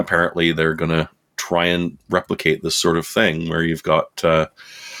apparently they're going to try and replicate this sort of thing where you've got an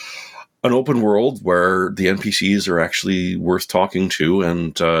open world where the NPCs are actually worth talking to,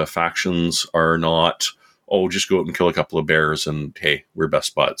 and factions are not, oh, just go out and kill a couple of bears and, hey, we're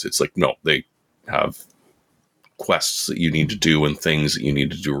best buds. It's like, no, they have quests that you need to do and things that you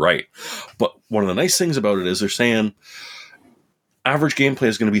need to do right. But one of the nice things about it is they're saying average gameplay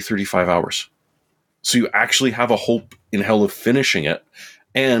is going to be 35 hours. So you actually have a hope in hell of finishing it,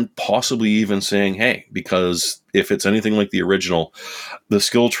 and possibly even saying, hey, because if it's anything like the original, the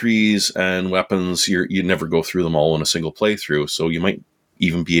skill trees and weapons, you never go through them all in a single playthrough. So you might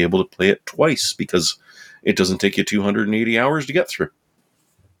even be able to play it twice because it doesn't take you 280 hours to get through.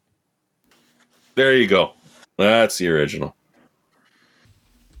 There you go. That's the original.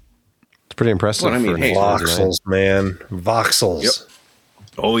 It's pretty impressive. Well, I mean, hey, voxels, man. Voxels. Yep.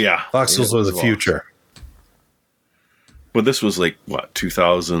 Oh, yeah. Voxels are the future. But this was like, what,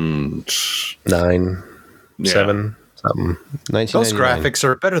 2009? 7, something. Those graphics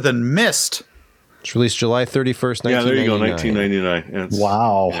are better than Myst. It's released July 31st, 1999. Yeah, there you go, 1999. Yeah,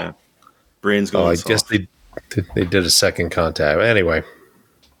 wow. Yeah. Brain's going I guess they did a second contact. Anyway.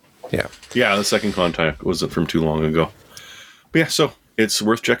 Yeah. Yeah, the second contact wasn't from too long ago. But yeah, so it's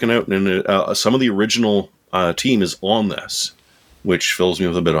worth checking out. And some of the original team is on this, which fills me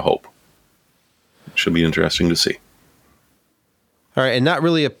with a bit of hope. It should be interesting to see. All right, and not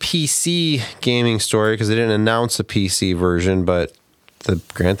really a PC gaming story because they didn't announce a PC version, but the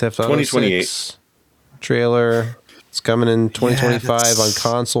Grand Theft Auto 6 trailer, it's coming in 2025 on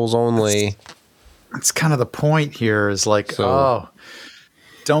consoles only. That's kind of the point here is like, don't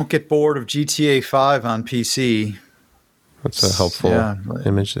get bored of GTA 5 on PC. That's a helpful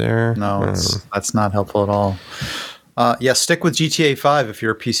image there. No, that's not helpful at all. Stick with GTA 5 if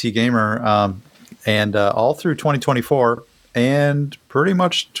you're a PC gamer, and all through 2024 and pretty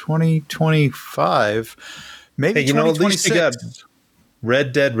much 2025. Maybe 2026. At least you got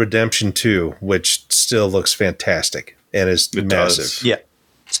Red Dead Redemption 2, which still looks fantastic and is massive. Does. Yeah.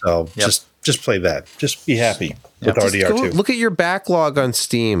 So just play that. Just be happy with RDR2. Look at your backlog on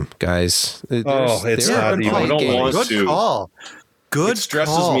Steam, guys. It's not even. I don't want Good to. call. Good. It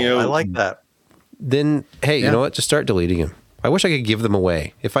stresses me out. I like that. Then, hey, you know what? Just start deleting them. I wish I could give them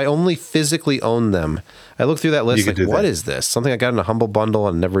away. If I only physically own them, I look through that list like, what is this? Something I got in a Humble Bundle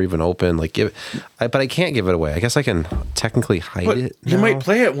and never even opened. Like, but I can't give it away. I guess I can technically hide it now. You might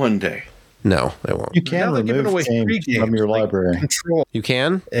play it one day. No, I won't. You can remove games from your library. Control. You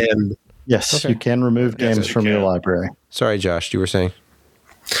can? And yes, you can remove games from your library. Sorry, Josh, you were saying?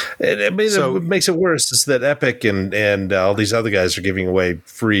 What makes it worse is that Epic and all these other guys are giving away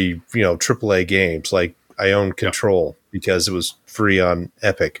free, AAA games. Like I own Control because it was free on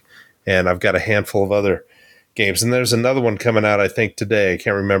Epic, and I've got a handful of other games. And there's another one coming out, I think today. I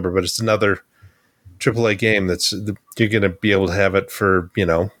can't remember, but it's another AAA game that's you're going to be able to have it for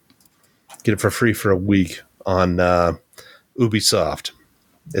get it for free for a week on Ubisoft.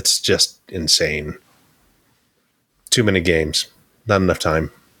 It's just insane. Too many games. Not enough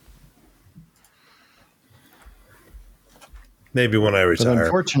time. Maybe when I retire. But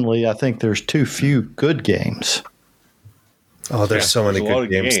unfortunately, I think there's too few good games. Oh, there's so many good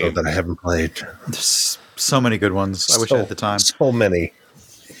games though that I haven't played. There's so many good ones. I wish I had the time. So many.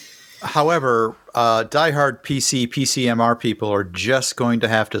 However, diehard PCMR people are just going to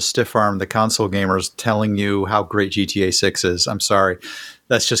have to stiff arm the console gamers telling you how great GTA 6 is. I'm sorry.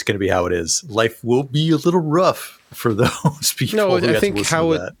 That's just going to be how it is. Life will be a little rough for those people. No, I think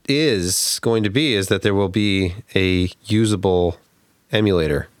how it is going to be is that there will be a usable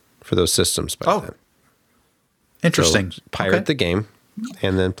emulator for those systems by then. Interesting. So pirate the game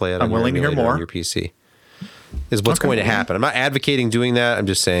and then play it on your emulator on your PC. Is what's going to happen. I'm not advocating doing that. I'm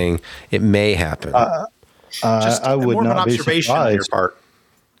just saying it may happen. I would not be surprised. On your part.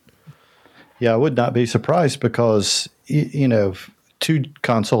 Yeah, I would not be surprised because, 2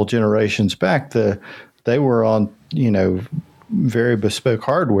 console generations back, they were on, very bespoke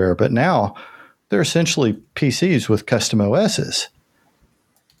hardware, but now they're essentially PCs with custom OSs.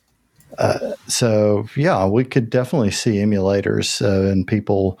 So, yeah, we could definitely see emulators and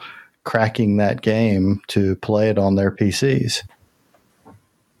people cracking that game to play it on their PCs.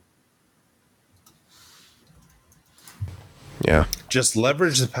 Yeah. Just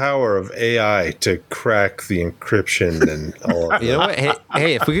leverage the power of AI to crack the encryption and all of that. You know what?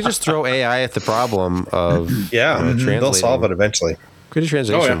 Hey, if we could just throw AI at the problem of they'll solve it eventually. Create a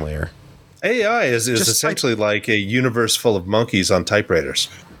translation layer. AI is essentially like a universe full of monkeys on typewriters.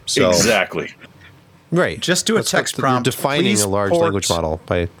 So, exactly. Right. Just do a text prompt. Defining a large language model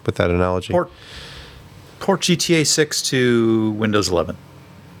with that analogy. Port GTA 6 to Windows 11.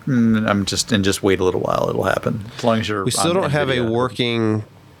 Just wait a little while. It'll happen. As long as you're. We still don't have a working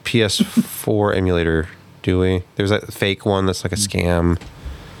PS4 emulator, do we? There's that fake one that's like a scam.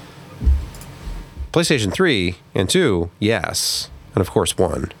 PlayStation 3 and 2, yes. And of course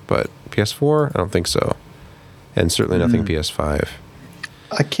 1. But PS4, I don't think so. And certainly nothing PS5.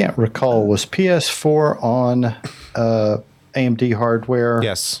 I can't recall. Was PS4 on AMD hardware?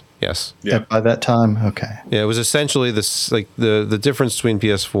 Yes. Yeah. By that time, okay. Yeah, it was essentially this. Like the difference between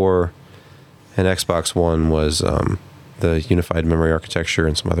PS4 and Xbox One was the unified memory architecture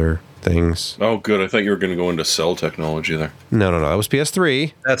and some other things. Oh, good. I thought you were going to go into cell technology there. No. That was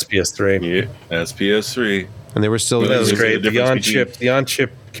PS3. That's PS3. Yeah, that's PS3. And they were still. That was great. The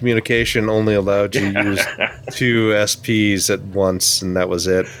on-chip communication only allowed you to use 2 SPs at once, and that was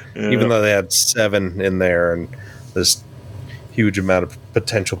it. Yeah. Even though they had 7 in there, and this huge amount of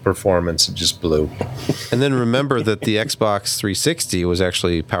potential performance, it just blew. And then remember that the Xbox 360 was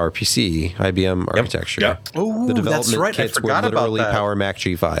actually PowerPC, IBM architecture. Yep. Oh, the development that's right. kits I forgot were literally about that. Power Mac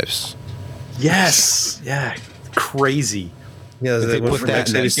G5s. Yes. Yeah. Crazy. Yeah, they went put from that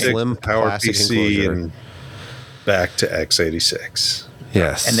in that x86 slim plastic PowerPC enclosure. and back to x86.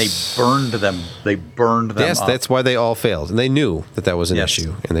 Yes. And they burned them. Yes, up. that's why they all failed. And they knew that was an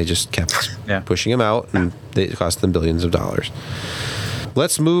issue. And they just kept pushing them out. And it cost them billions of dollars.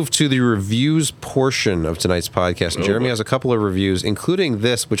 Let's move to the reviews portion of tonight's podcast. And Jeremy has a couple of reviews, including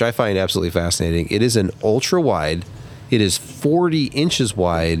this, which I find absolutely fascinating. It is an ultra wide. It is 40 inches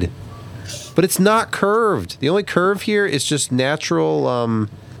wide. But it's not curved. The only curve here is just natural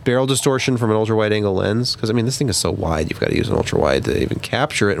barrel distortion from an ultra wide angle lens. Because, this thing is so wide, you've got to use an ultra wide to even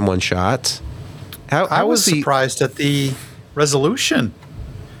capture it in one shot. I was surprised at the resolution.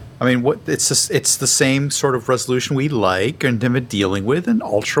 It's the same sort of resolution we like and have been dealing with in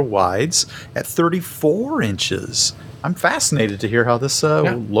ultra wides at 34 inches. I'm fascinated to hear how this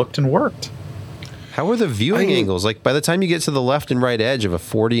looked and worked. How are the viewing angles? Like by the time you get to the left and right edge of a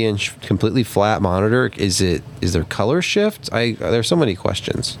 40-inch completely flat monitor, is there color shift? There's so many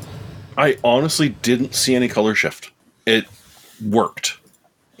questions. I honestly didn't see any color shift. It worked,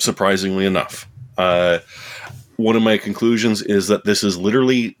 surprisingly enough. One of my conclusions is that this is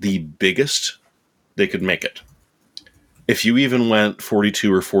literally the biggest they could make it. If you even went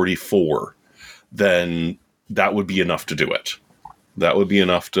 42 or 44, then that would be enough to do it. That would be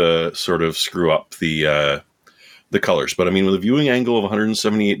enough to sort of screw up the colors. But with a viewing angle of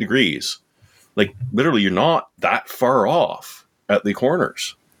 178 degrees, like literally you're not that far off at the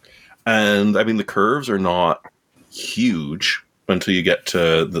corners. And the curves are not huge until you get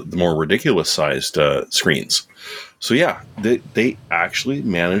to the more ridiculous sized screens. So yeah, they actually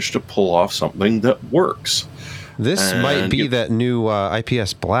managed to pull off something that works. This might be that new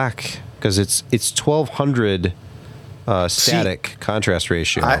IPS black because it's 1200 static contrast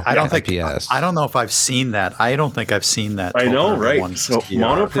ratio. I don't think IPS. I don't know if I've seen that. I don't think I've seen that. I know, right? So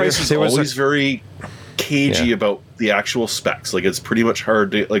Monoprice is always very cagey about the actual specs. Like it's pretty much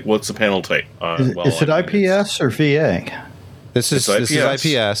hard to what's the panel type? Is it IPS or VA? This is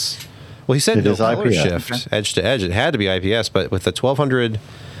IPS. Well, he said no color shift edge to edge. It had to be IPS, but with the 1200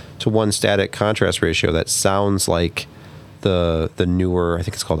 to 1 static contrast ratio, that sounds like the newer. I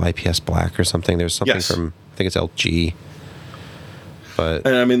think it's called IPS black or something. There's something from I think it's LG. But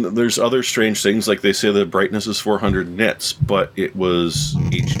and I mean, there's other strange things, like they say the brightness is 400 nits, but it was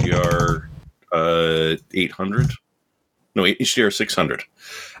HDR 800, no, HDR 600,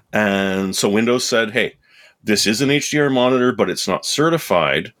 and so Windows said, "Hey, this is an HDR monitor, but it's not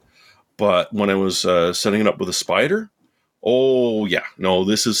certified." But when I was setting it up with a Spider, oh yeah, no,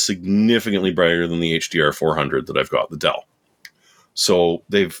 this is significantly brighter than the HDR 400 that I've got, the Dell. So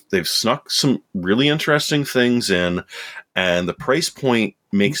they've snuck some really interesting things in, and the price point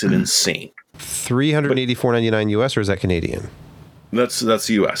makes it insane. $384.99 US, or is that Canadian? That's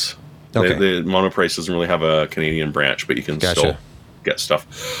US. Okay. The monoprice doesn't really have a Canadian branch, but you can still get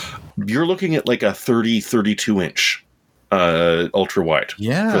stuff. You're looking at like a 32 inch ultra wide for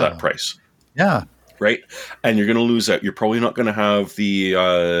that price. Yeah. Right? And you're going to lose out. You're probably not going to have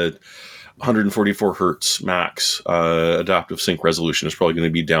the 144 hertz max adaptive sync resolution. Is probably going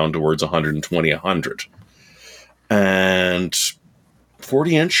to be down towards 120, 100. And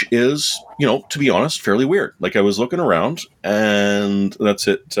 40 inch is, to be honest, fairly weird. Like, I was looking around, and that's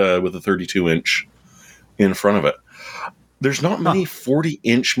it with a 32 inch in front of it. There's not many 40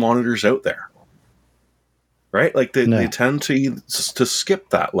 inch monitors out there. Right? Like, they tend to skip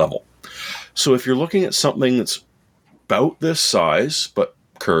that level. So if you're looking at something that's about this size, but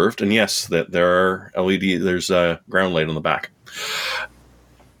curved, and yes, that there are LED, there's a ground light on the back,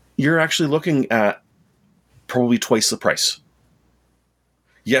 you're actually looking at probably twice the price.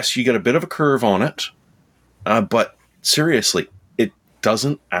 Yes, you get a bit of a curve on it, but seriously, it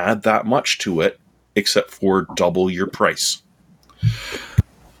doesn't add that much to it except for double your price.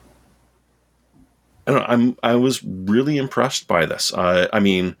 I was really impressed by this. I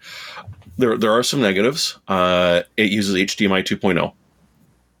mean, there are some negatives. It uses HDMI 2.0.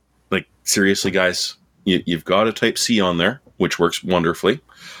 Like, seriously, guys, you've got a Type-C on there, which works wonderfully.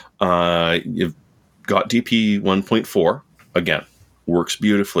 You've got DP 1.4, again, works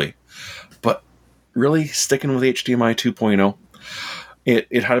beautifully. But really, sticking with HDMI 2.0,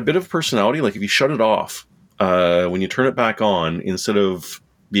 it had a bit of personality. Like, if you shut it off, when you turn it back on, instead of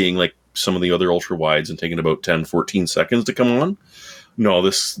being like some of the other ultra wides and taking about 10, 14 seconds to come on, no,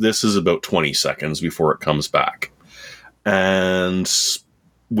 this is about 20 seconds before it comes back. And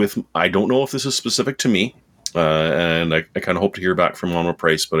I don't know if this is specific to me, and I kind of hope to hear back from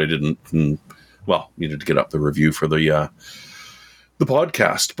monoprice, but I didn't. Needed to get up the review for the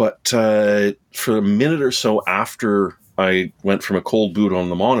podcast. But for a minute or so after I went from a cold boot on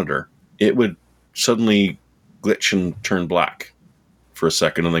the monitor, it would suddenly glitch and turn black for a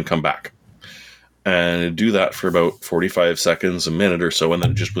second and then come back. And it'd do that for about 45 seconds, a minute or so, and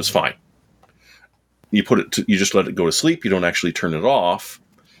then it just was fine. You just let it go to sleep. You don't actually turn it off.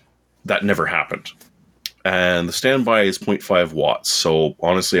 That never happened. And the standby is 0.5 watts. So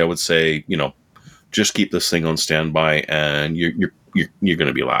honestly, I would say, just keep this thing on standby, and you're going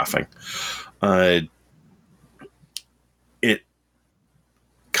to be laughing. It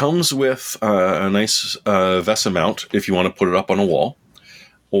comes with a nice VESA mount if you want to put it up on a wall,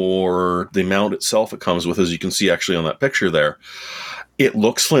 or the mount itself it comes with, as you can see actually on that picture there. It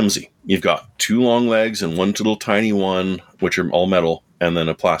looks flimsy. You've got two long legs and one little tiny one, which are all metal, and then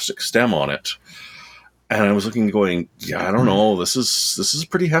a plastic stem on it. And I was looking, going, yeah, I don't know. This is a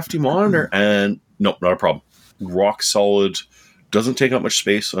pretty hefty monitor. And nope, not a problem. Rock solid, doesn't take up much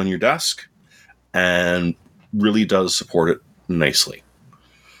space on your desk, and really does support it nicely.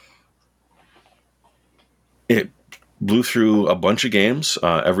 It blew through a bunch of games.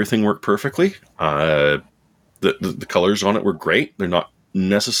 Everything worked perfectly. The colors on it were great. They're not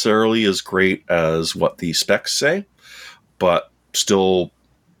necessarily as great as what the specs say, but still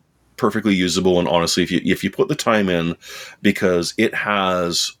perfectly usable. And honestly, if you put the time in, because it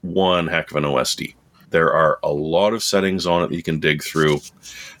has one heck of an OSD. There are a lot of settings on it that you can dig through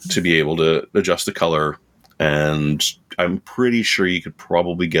to be able to adjust the color, and I'm pretty sure you could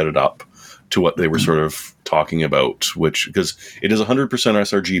probably get it up to what they were sort of talking about, because it is 100%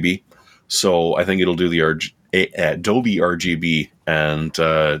 sRGB, so I think it'll do the Adobe RGB and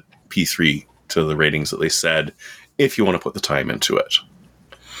P3 to the ratings that they said, if you want to put the time into it.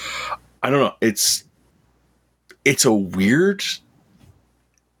 I don't know. It's a weird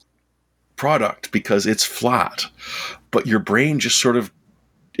product because it's flat, but your brain just sort of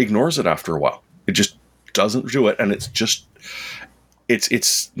ignores it after a while. It just doesn't do it, and it's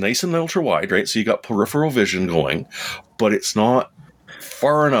nice and ultra wide, right? So you got peripheral vision going, but it's not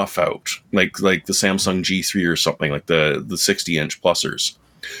far enough out, like the Samsung G3 or something, like the 60-inch plusers,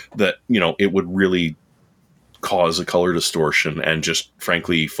 that it would really cause a color distortion and just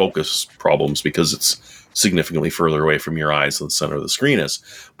frankly focus problems, because it's significantly further away from your eyes than the center of the screen is.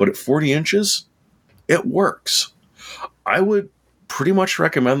 But at 40 inches, it works. I would pretty much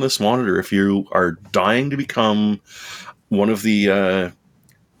recommend this monitor if you are dying to become one of the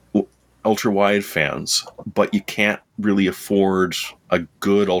ultra wide fans, but you can't really afford a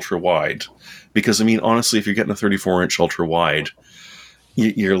good ultra wide. Because, I mean, honestly, if you're getting a 34-inch ultra wide,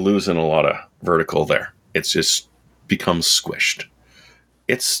 you're losing a lot of vertical there. It's just becomes squished.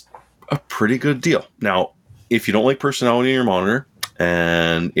 It's a pretty good deal. Now, if you don't like personality in your monitor,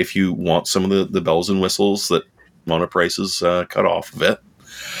 and if you want some of the bells and whistles that monitor prices cut off of it,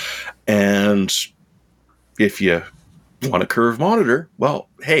 and if you want a curved monitor, well,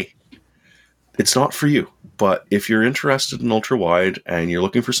 hey, it's not for you. But if you're interested in ultra wide and you're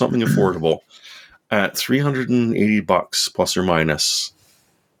looking for something affordable, at $380 plus or minus,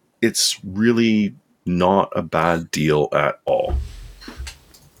 it's really not a bad deal at all.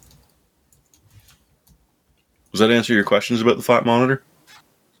 Does that answer your questions about the flat monitor?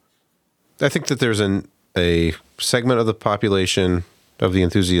 I think that there's a segment of the population of the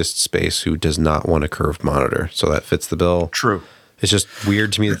enthusiast space who does not want a curved monitor, so that fits the bill. True. It's just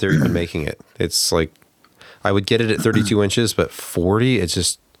weird to me that they're even making it. It's like, I would get it at 32 inches, but 40, it's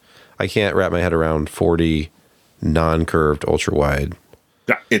just, I can't wrap my head around 40 non-curved ultra wide.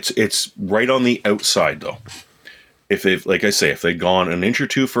 Yeah, it's right on the outside though. If they've, like I say, if they'd gone an inch or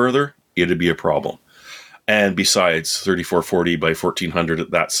two further, it'd be a problem. And besides, 3440 by 1400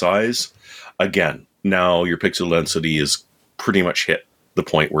 at that size, again, now your pixel density is pretty much hit the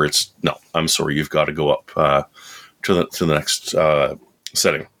point where it's, no, I'm sorry, you've got to go up to the next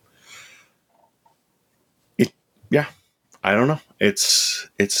setting. Yeah, I don't know.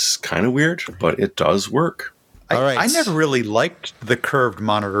 It's kind of weird, but it does work. All right. I never really liked the curved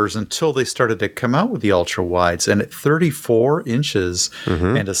monitors until they started to come out with the ultra wides, and at 34 inches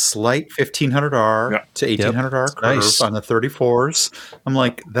and a slight 1500R to 1800R curve on the 34s, I'm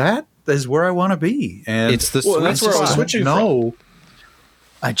like, that is where I want to be. And it's the that's where I was switching from.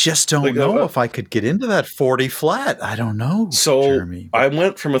 I just don't know if I could get into that 40 flat. I don't know. So Jeremy. I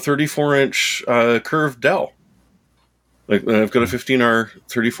went from a 34-inch curved Dell. Like, I've got a 15R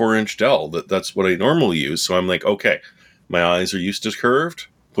 34-inch Dell. That's what I normally use. So I'm like, okay, my eyes are used to curved.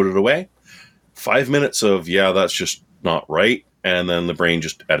 Put it away. 5 minutes of, yeah, that's just not right. And then the brain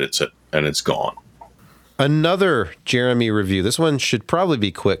just edits it, and it's gone. Another Jeremy review. This one should probably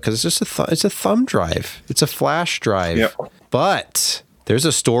be quick because it's just it's a thumb drive. It's a flash drive. Yep. But there's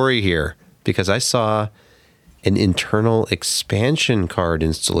a story here because I saw an internal expansion card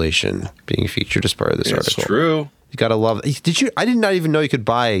installation being featured as part of this article. It's true. You gotta love it. Did you? I did not even know you could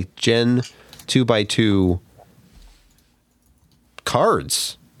buy Gen 2x2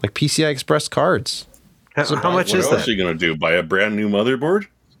 cards, like PCI Express cards. How much is that? What else are you gonna do? Buy a brand new motherboard?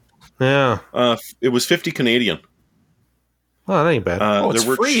 Yeah. It was 50 Canadian. Oh, that ain't bad. It's there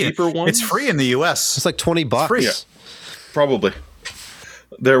were free. cheaper ones. It's free in the US. It's like $20. Free. Yeah, probably.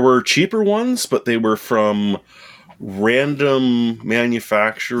 There were cheaper ones, but they were from random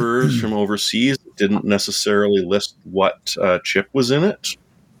manufacturers from overseas that didn't necessarily list what chip was in it.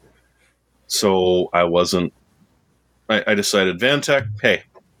 So I decided Vantech, hey,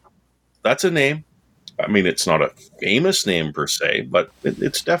 that's a name. I mean, it's not a famous name per se, but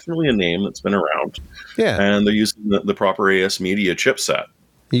it's definitely a name that's been around. Yeah. And they're using the proper AS Media chipset.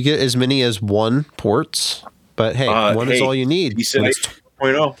 You get as many as one ports, but hey, one is all you need. PCI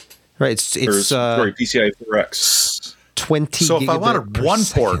 4.0. Right. It's PCI 4X. 20. So if I wanted one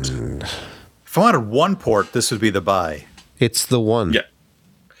port, this would be the buy. It's the one. Yeah.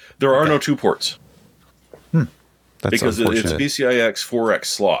 There are no two ports. That's because it's PCIX 4X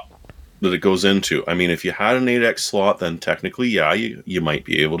slot that it goes into. I mean, if you had an 8X slot, then technically, yeah, you might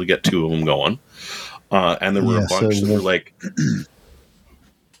be able to get two of them going. And there were a bunch that were like...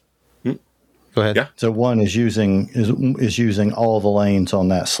 Go ahead. Yeah. So one is using all the lanes on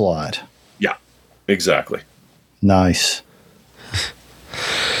that slot. Yeah, exactly. Nice.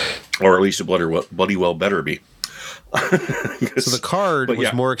 Or at least a bloody well better be. So the card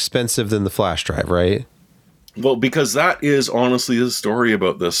was more expensive than the flash drive, right? Well, because that is honestly the story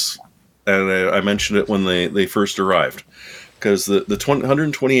about this. And I mentioned it when they first arrived. Because the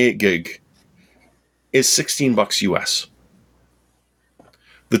 128 gig is $16 US.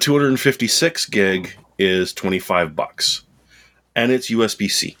 The 256 gig is $25. And it's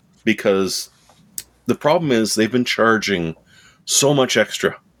USB-C. Because the problem is they've been charging so much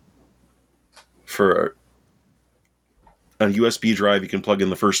extra for a USB drive you can plug in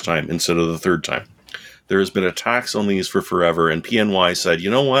the first time instead of the third time. There has been a tax on these for forever, and PNY said,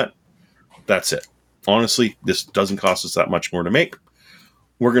 you know what? That's it. Honestly, this doesn't cost us that much more to make.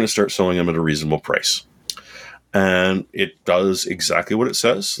 We're going to start selling them at a reasonable price. And it does exactly what it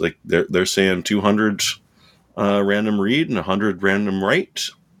says. Like they're saying 200 random read and 100 random write,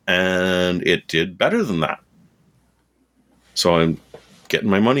 and it did better than that. So I'm getting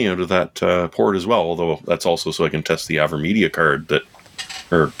my money out of that port as well, although that's also so I can test the AverMedia card that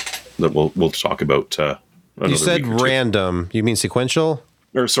we'll talk about. You said random. You mean sequential?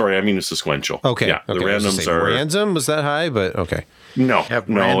 Or sorry, I mean it's sequential. Okay. Yeah, okay. The randoms are random. Was that high? But okay. No,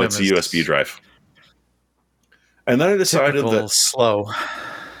 it's a USB drive. And then I decided that slow.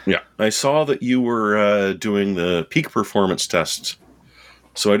 Yeah, I saw that you were doing the peak performance test,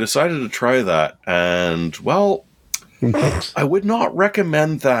 so I decided to try that. And well, I would not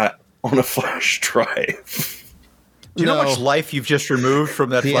recommend that on a flash drive. Do you know how much life you've just removed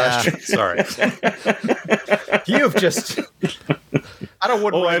from that flash drive? Sorry. You have just... I don't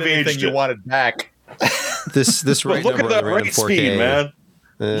want anything you wanted back. This right look number at that on write 4K, speed, man.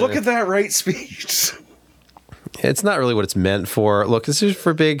 Look at that write speed. It's not really what it's meant for. Look, this is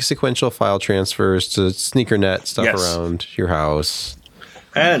for big sequential file transfers to sneaker net stuff around your house.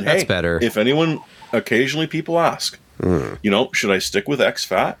 And that's better. If anyone, occasionally people ask, should I stick with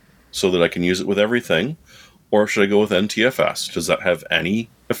exFAT so that I can use it with everything? Or should I go with NTFS? Does that have any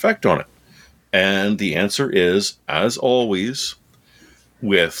effect on it? And the answer is, as always,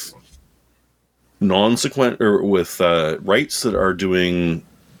 with non-sequential or with writes that are doing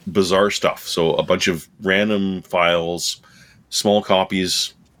bizarre stuff. So a bunch of random files, small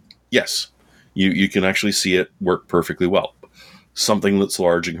copies. Yes, you can actually see it work perfectly well. Something that's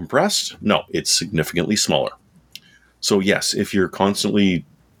large and compressed, no, it's significantly smaller. So yes, if you're constantly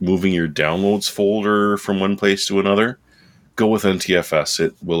moving your downloads folder from one place to another, go with NTFS.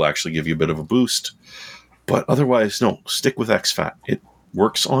 It will actually give you a bit of a boost. But otherwise, no, stick with exFAT. It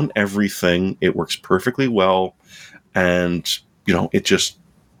works on everything. It works perfectly well. And,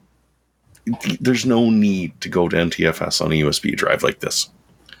 there's no need to go to NTFS on a USB drive like this.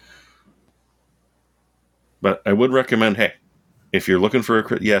 But I would recommend, hey, if you're looking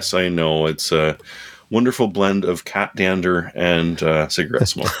for yes, I know, it's a wonderful blend of cat dander and cigarette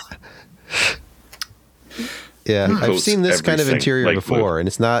smoke. Yeah, I've seen this kind of interior before, and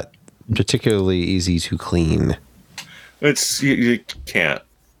it's not particularly easy to clean. It's you can't.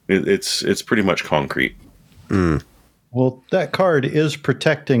 It's pretty much concrete. Well, that card is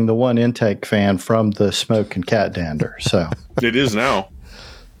protecting the one intake fan from the smoke and cat dander. So it is now.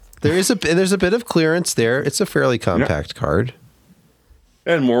 There's a bit of clearance there. It's a fairly compact card.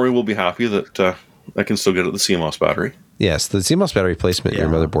 And Maury will be happy that I can still get it the CMOS battery. Yes, the CMOS battery placement in your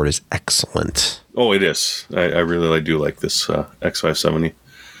motherboard is excellent. Oh, it is. I really do like this X570.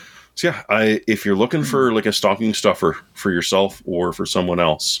 So yeah, if you're looking for like a stocking stuffer for yourself or for someone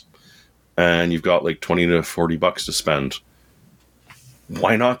else, and you've got like $20 to $40 to spend,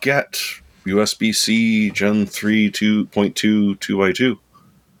 why not get USB-C Gen 3 2.2 2x2?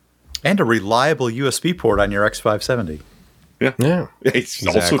 And a reliable USB port on your X570. Yeah. It's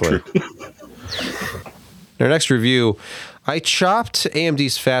also true. In our next review, I chopped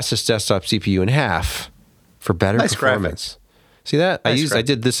AMD's fastest desktop CPU in half for better performance. Graphic. See that? I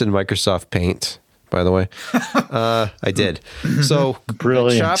did this in Microsoft Paint, by the way. I did. So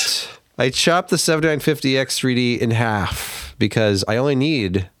brilliant. I chopped the 7950X3D in half because I only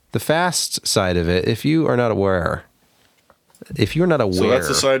need the fast side of it. If you are not aware. So that's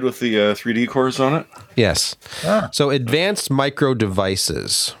the side with the 3D cores on it? Yes. So Advanced Micro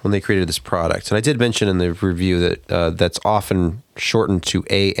Devices, when they created this product, and I did mention in the review that that's often shortened to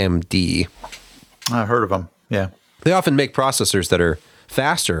AMD. I heard of them, yeah. They often make processors that are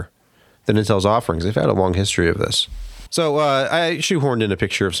faster than Intel's offerings. They've had a long history of this. So I shoehorned in a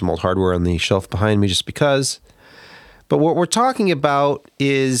picture of some old hardware on the shelf behind me just because. But what we're talking about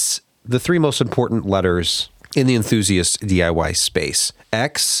is the three most important letters in the enthusiast DIY space: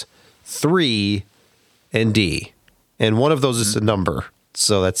 X, 3, and D. And one of those is a number,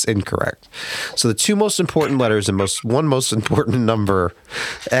 so that's incorrect. So the two most important letters and one most important number,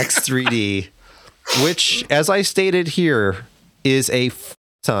 X3D, which, as I stated here, is a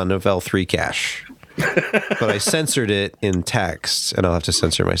ton of L3 cache. But I censored it in text, and I'll have to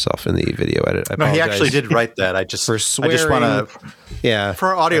censor myself in the video edit. No, he actually did write that. I just want to... Yeah. For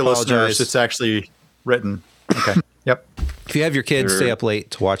our audio listeners, it's actually written. Okay. Yep. If you have your kids stay up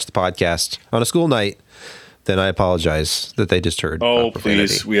late to watch the podcast on a school night, then I apologize that they just heard. Oh,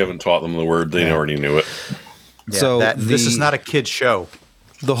 please. We haven't taught them the word. They already knew it. Yeah, so this is not a kid's show.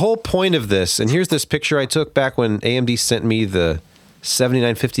 The whole point of this, and here's this picture I took back when AMD sent me the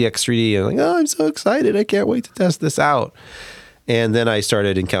 7950X3D. I'm like, oh, I'm so excited. I can't wait to test this out. And then I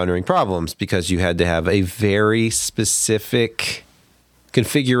started encountering problems because you had to have a very specific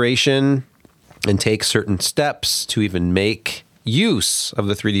configuration and take certain steps to even make use of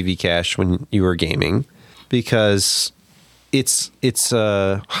the 3D V cache when you were gaming. because it's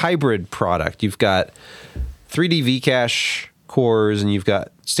a hybrid product. You've got 3D V-cache cores and you've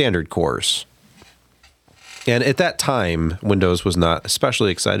got standard cores. And at that time, Windows was not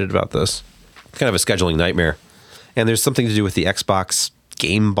especially excited about this. Kind of a scheduling nightmare. And there's something to do with the Xbox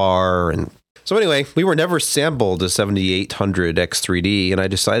game bar. And so anyway, we were never sampled a 7800 X3D, and I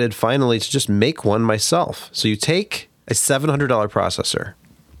decided finally to just make one myself. So you take a $700 processor,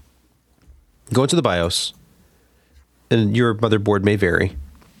 go into the BIOS, and your motherboard may vary.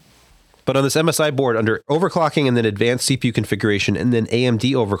 But on this MSI board, under overclocking and then advanced CPU configuration and then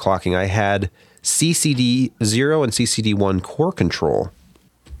AMD overclocking, I had CCD 0 and CCD 1 core control.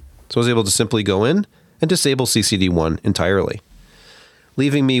 So I was able to simply go in and disable CCD 1 entirely,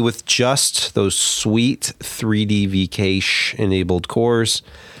 leaving me with just those sweet 3D V-cache enabled cores.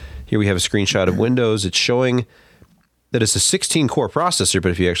 Here we have a screenshot of Windows. It's showing that it's a 16-core processor,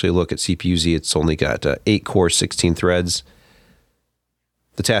 but if you actually look at CPU-Z, it's only got 8 cores, 16 threads.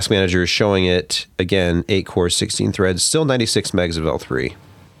 The task manager is showing it, again, 8 cores, 16 threads, still 96 megs of L3.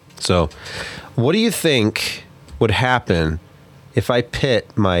 So what do you think would happen if I pit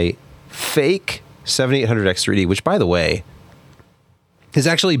my fake 7800 X3D, which, by the way, is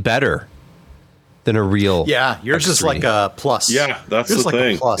actually better than a real yours X3D. Is like a plus. Yeah, that's yours the like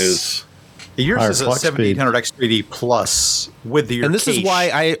thing. A plus. Yours is a 7800 X3D plus with your And this cache. is why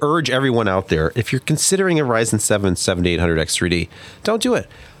I urge everyone out there, if you're considering a Ryzen 7 7800 X3D, don't do it.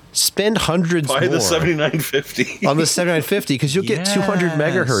 Spend hundreds Buy more the 7950 on the 7950 because you'll get 200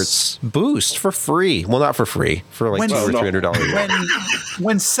 megahertz boost for free. Well, not for free, for like $200 or $300.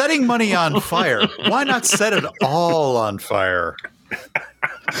 When setting money on fire, why not set it all on fire?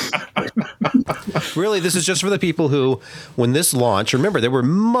 Really, this is just for the people who, when this launched, remember, there were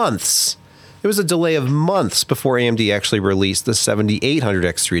months. There was a delay of months before AMD actually released the 7800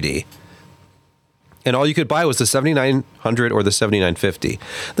 X3D. And all you could buy was the 7900 or the 7950.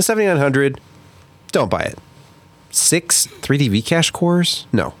 The 7900, don't buy it. 6 3D V-cache cores?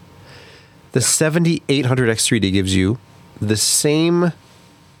 No. The 7800 X3D gives you the same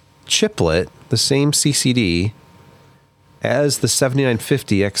chiplet, the same CCD as the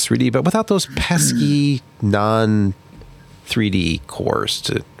 7950 X3D, but without those pesky non-3D cores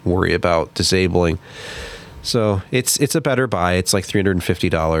to worry about disabling. So it's a better buy. It's like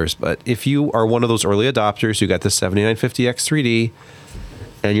 $350. But if you are one of those early adopters who got the 7950 X3D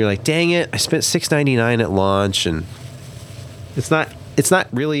and you're like, dang it, I spent $699 at launch and it's not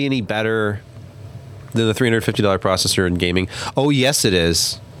really any better than the $350 processor in gaming. Oh, yes, it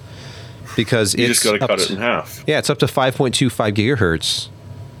is. Because you just got to cut it in half. Yeah, it's up to 5.25 gigahertz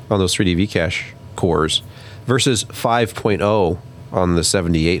on those 3D V-cache cores versus 5.0 on the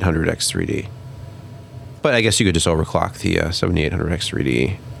 7800 X3D. But I guess you could just overclock the 7800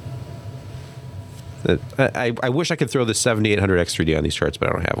 X3D. I wish I could throw the 7800 X3D on these charts, but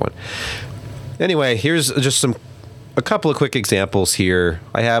I don't have one. Anyway, here's just a couple of quick examples here.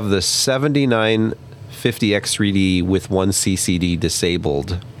 I have the 7950 X3D with one CCD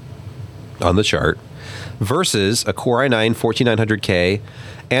disabled on the chart versus a Core i9 14900K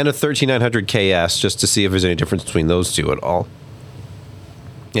and a 13900KS, just to see if there's any difference between those two at all.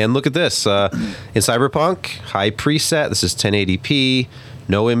 And look at this. In Cyberpunk, high preset. This is 1080p.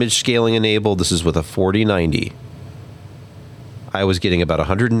 No image scaling enabled. This is with a 4090. I was getting about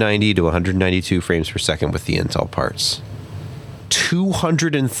 190 to 192 frames per second with the Intel parts.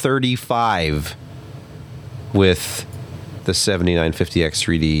 235 with the 7950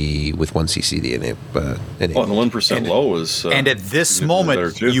 X3D with one CCD enabled. And the 1% low was... and at this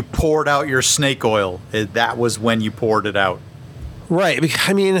moment, you poured out your snake oil. That was when you poured it out. Right.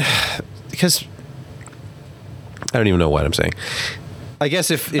 I mean, because I don't even know what I'm saying. I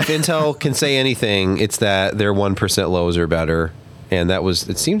guess if Intel can say anything, it's that their 1% lows are better. And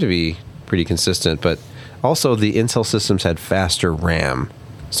it seemed to be pretty consistent. But also the Intel systems had faster RAM.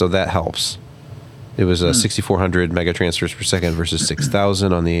 So that helps. It was 6,400 mega transfers per second versus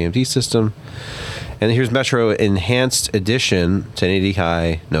 6,000 on the AMD system. And here's Metro Enhanced Edition, 1080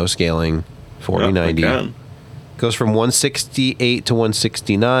 high, no scaling, 4090. Yeah, goes from 168 to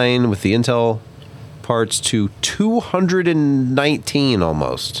 169 with the Intel parts to 219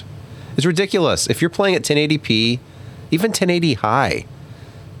 almost. It's ridiculous. If you're playing at 1080p, even 1080 high,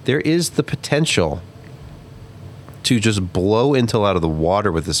 there is the potential to just blow Intel out of the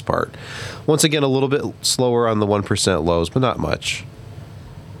water with this part. Once again, a little bit slower on the 1% lows, but not much.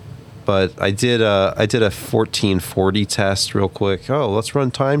 But I did a 1440 test real quick. Oh, let's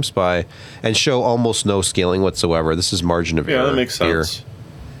run Time Spy and show almost no scaling whatsoever. This is margin of error. Yeah, that makes sense. Here.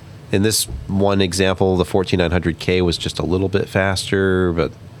 In this one example, the 14900K was just a little bit faster,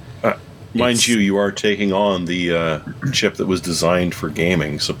 but Mind you, you are taking on the chip that was designed for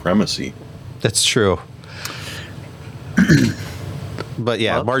gaming, Supremacy. That's true. But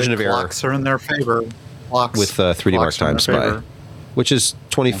yeah, margin of error. Clocks are in their favor. Clocks, with 3D Mark Time Spy, which is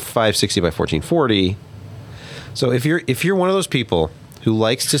 2560 by 1440. So if you're one of those people who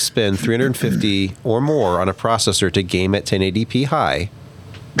likes to spend $350 or more on a processor to game at 1080p high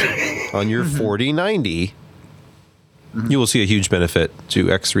on your 4090, you will see a huge benefit to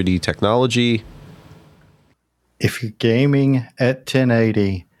X3D technology. If you're gaming at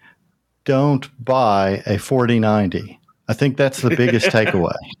 1080, don't buy a 4090. I think that's the biggest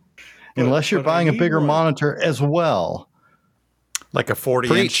takeaway. Unless you're buying a bigger monitor as well. Like a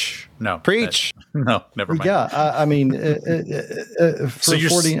 40-inch? No. Preach. No, never mind. Yeah, I mean, for So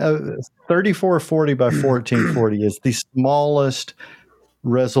 3440 by 1440 is the smallest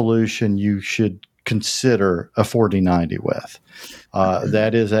resolution you should consider a 4090 with.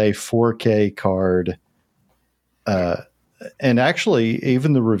 That is a 4K card. And actually,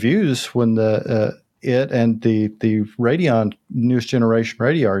 even the reviews when it and the Radeon newest generation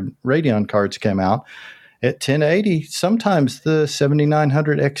Radeon cards came out at 1080, sometimes the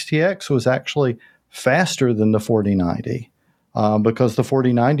 7900 XTX was actually faster than the 4090 because the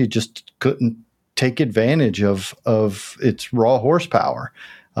 4090 just couldn't take advantage of its raw horsepower.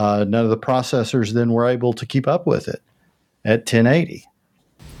 None of the processors then were able to keep up with it at 1080.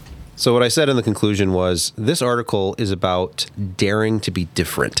 So what I said in the conclusion was, this article is about daring to be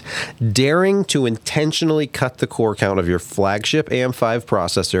different, daring to intentionally cut the core count of your flagship AM5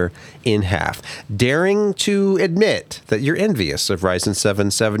 processor in half, daring to admit that you're envious of Ryzen 7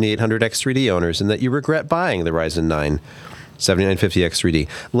 7800X3D owners and that you regret buying the Ryzen 9 7950X3D.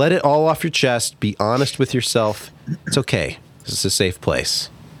 Let it all off your chest. Be honest with yourself. It's okay. This is a safe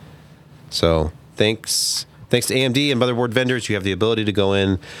place. So thanks to AMD and motherboard vendors, you have the ability to go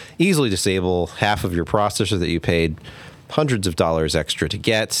in, easily disable half of your processor that you paid hundreds of dollars extra to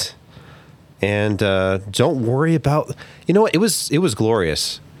get. And don't worry about... You know what? It was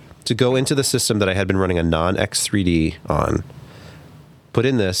glorious to go into the system that I had been running a non-X3D on, put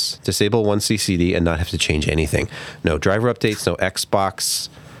in this, disable 1CCD, and not have to change anything. No driver updates, no Xbox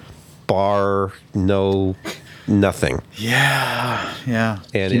bar, no nothing. Yeah.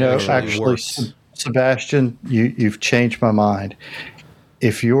 And you know, actually works. Sebastian, you've changed my mind.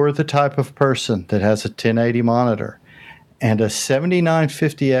 If you're the type of person that has a 1080 monitor and a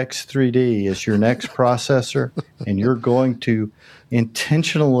 7950X 3D is your next processor, and you're going to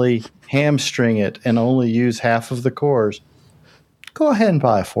intentionally hamstring it and only use half of the cores, go ahead and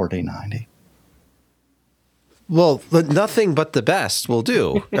buy a 4090. Well, nothing but the best will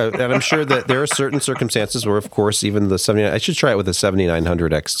do. And I'm sure that there are certain circumstances where, of course, even the 79... I should try it with the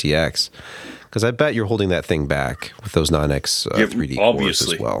 7900 XTX, because I bet you're holding that thing back with those non-X 3D cores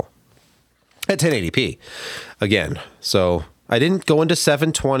as well. At 1080p. Again, so I didn't go into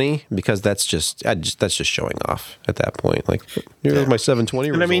 720 because that's just showing off at that point. Like, here's my 720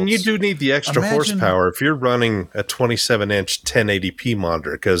 and results. I mean, you do need the extra horsepower if you're running a 27-inch 1080p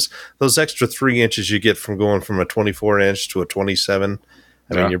monitor, because those extra 3 inches you get from going from a 24-inch to a 27,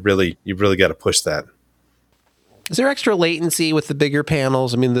 I mean, you really got to push that. Is there extra latency with the bigger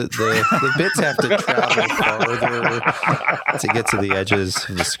panels? I mean, the bits have to travel farther to get to the edges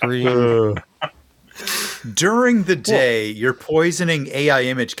of the screen. During the day, you're poisoning AI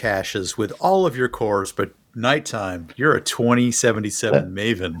image caches with all of your cores, but nighttime, you're a 2077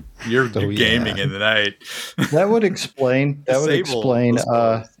 Maven. You're gaming in the night. That would explain Jeremy's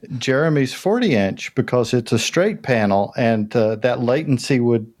 40-inch, because it's a straight panel, and that latency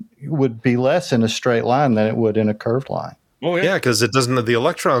would be less in a straight line than it would in a curved line. Oh yeah, because it doesn't. The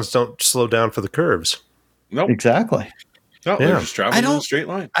electrons don't slow down for the curves. Nope. Exactly. No, they're just traveling in a straight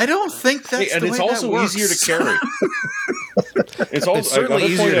line. I don't think that's and the it's way also that works. easier to carry. It's certainly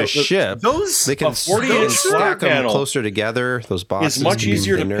easier to ship. They can 40-inch stack them closer together. Those boxes. It's much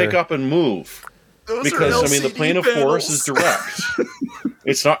easier to pick up and move. Because, I mean, the plane of force is direct.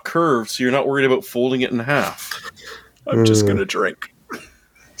 It's not curved, so you're not worried about folding it in half. I'm just going to drink.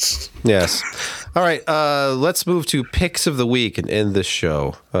 Yes. All right. Let's move to picks of the week and end this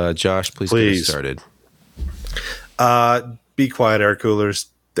show. Josh, please get us started. Be Quiet air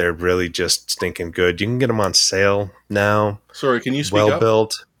coolers. They're really just stinking good. You can get them on sale now. Sorry, can you speak up? Well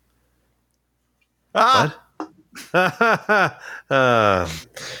built. What?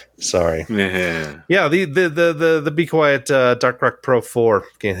 Sorry. Yeah, the Be Quiet Dark Rock Pro 4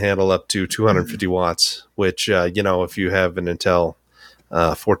 can handle up to 250 watts, which, if you have an Intel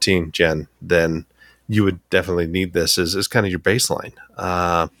 14 gen, then you would definitely need this as kind of your baseline.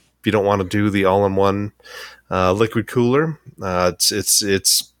 If you don't want to do the all-in-one liquid cooler,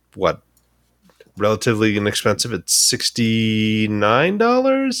 it's what, relatively inexpensive. It's $69.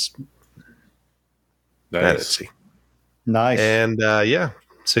 Nice. Nice. And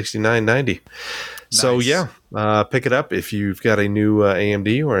 $69.90. Nice. So pick it up if you've got a new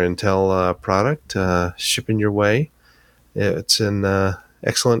AMD or Intel product shipping your way. It's an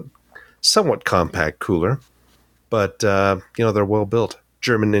excellent, somewhat compact cooler, but they're well built.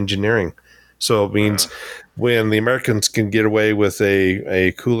 German engineering. So it means when the Americans can get away with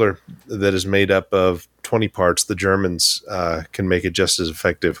a cooler that is made up of 20 parts, the Germans can make it just as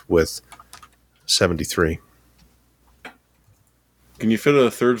effective with 73. Can you fit a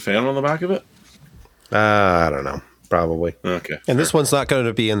third fan on the back of it? I don't know. Probably. Okay. And this one's not going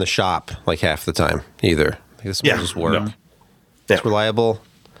to be in the shop like half the time either. Like this one will just work. No. It's reliable.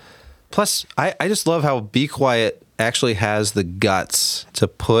 Plus, I just love how Be Quiet actually has the guts to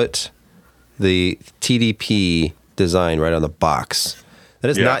put the TDP design right on the box. That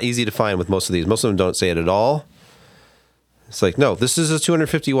is not easy to find with most of these. Most of them don't say it at all. It's like, no, this is a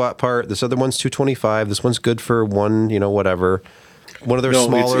 250 watt part. This other one's 225. This one's good for one, whatever. One of their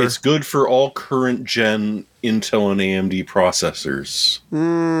smaller. It's good for all current gen Intel and AMD processors.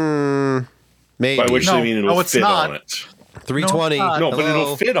 Maybe. By which I mean it'll fit on it. 320. No, but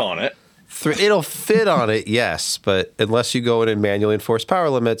it'll fit on it. It'll fit on it, yes. But unless you go in and manually enforce power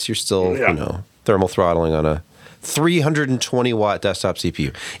limits, you're still, thermal throttling on a 320 watt desktop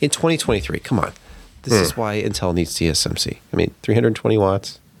CPU. In 2023, come on. This is why Intel needs TSMC. I mean, 320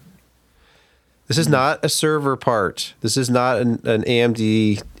 watts. This is not a server part. This is not an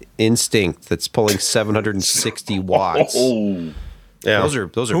AMD Instinct that's pulling 760 watts. Oh, yeah. Those are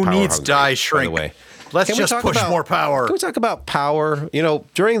Who power needs hungry, die shrink? by the way. Let's just push more power. Can we talk about power?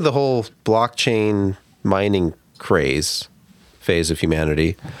 During the whole blockchain mining phase of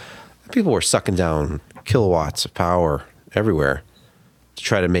humanity, people were sucking down kilowatts of power everywhere to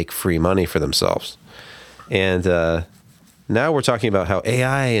try to make free money for themselves. And now we're talking about how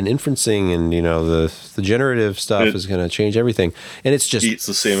AI and inferencing and the generative stuff is going to change everything, and it's just eats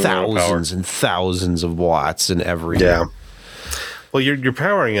the same amount of power. thousands and thousands of watts in every. Yeah. Well, you're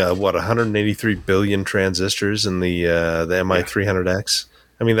powering 183 billion transistors in the MI300X.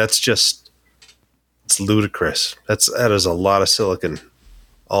 I mean, it's ludicrous. That is a lot of silicon,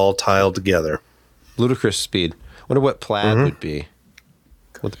 all tiled together. Ludicrous speed. Wonder what plaid would be.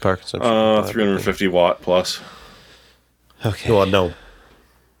 What the power consumption? 350 watt plus. Okay. Well, no,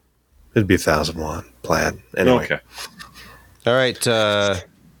 it'd be 1,000 watt plaid. Anyway. Okay. All right, That's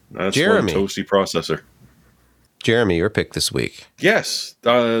Jeremy. one toasty processor. Jeremy, your pick this week. Yes,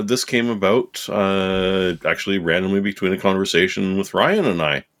 this came about actually randomly between a conversation with Ryan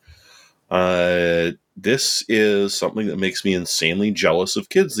and I. This is something that makes me insanely jealous of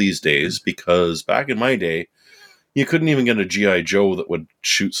kids these days, because back in my day, you couldn't even get a G.I. Joe that would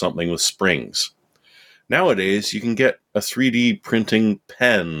shoot something with springs. Nowadays, you can get a 3D printing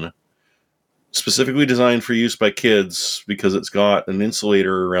pen specifically designed for use by kids because it's got an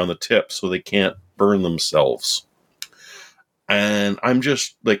insulator around the tip so they can't burn themselves. And I'm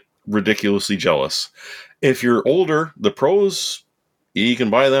just ridiculously jealous. If you're older, the pros, you can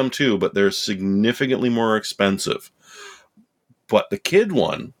buy them too, but they're significantly more expensive. But the kid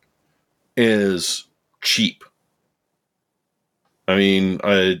one is cheap. I mean,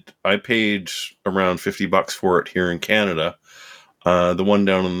 I paid around $50 for it here in Canada. The one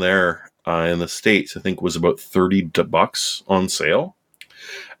down in there in the States, I think, was about $30 on sale.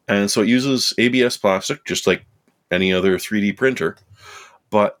 And so it uses ABS plastic, just like any other 3D printer.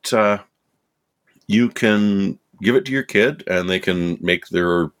 But you can give it to your kid, and they can make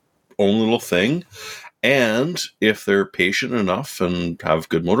their own little thing. And if they're patient enough and have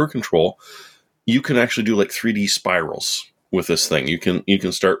good motor control, you can actually do 3D spirals with this thing. You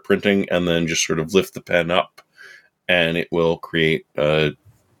can start printing and then just sort of lift the pen up, and it will create a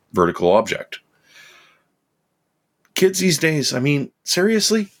vertical object. Kids these days, I mean,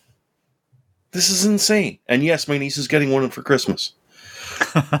 seriously? This is insane. And yes, my niece is getting one for Christmas.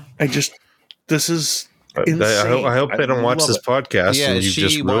 This is insane. I hope they don't watch this podcast. Yeah, and you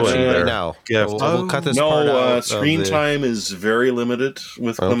just ruined right now. gift. We'll cut this part out. Screen time is very limited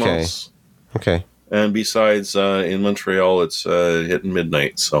with Clemence. Okay. And besides, in Montreal, it's hitting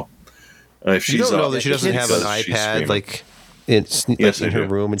midnight. So if she's don't know that she doesn't have an iPad it's in her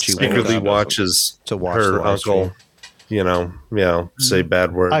room, and she secretly watches to watch her uncle. Say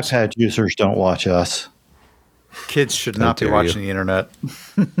bad words. iPad users don't watch us. Kids should not be watching the internet.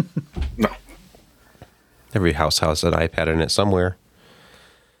 No. Every house has an iPad in it somewhere.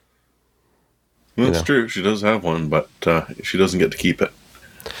 That's true. She does have one, but she doesn't get to keep it.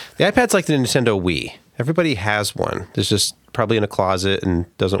 The iPad's like the Nintendo Wii. Everybody has one. It's just probably in a closet and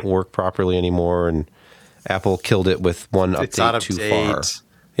doesn't work properly anymore. And Apple killed it with one update too far.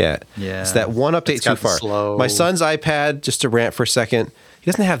 Yeah. It's that one update too far. Slow. My son's iPad, just to rant for a second, he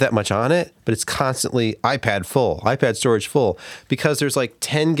doesn't have that much on it, but it's constantly iPad storage full, because there's like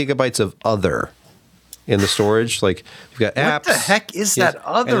 10 gigabytes of other in the storage. Like, you've got apps. What the heck is that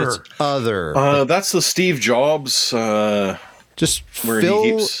other? That's the Steve Jobs. Just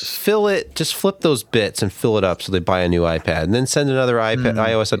fill it. Just flip those bits and fill it up so they buy a new iPad, and then send another iPad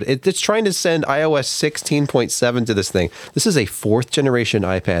iOS update. It's trying to send iOS 16.7 to this thing. This is a 4th generation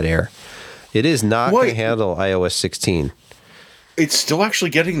iPad Air. It is not going to handle iOS 16. It's still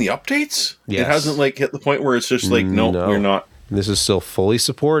actually getting the updates? Yes. It hasn't hit the point where it's just like, no, you're not. This is still fully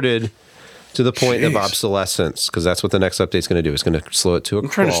supported to the point of obsolescence, because that's what the next update is going to do. It's going to slow it to a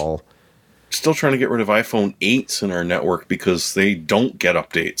crawl. Still trying to get rid of iPhone 8s in our network because they don't get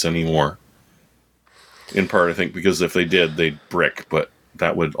updates anymore. In part, I think, because if they did, they'd brick, but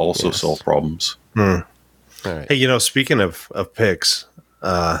that would also solve problems. All right. Hey, speaking of picks,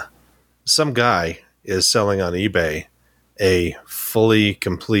 some guy is selling on eBay a fully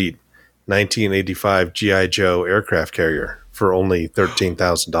complete 1985 G.I. Joe aircraft carrier for only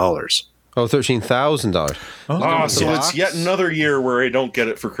 $13,000. Oh, $13,000. So it's yet another year where I don't get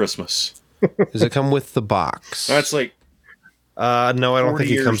it for Christmas. Does it come with the box? That's like... no, I don't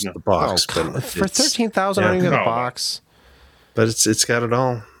think it comes with the box. But for $13,000, I don't even get a box. But it's got it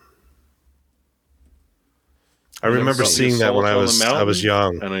all. I remember seeing that when I was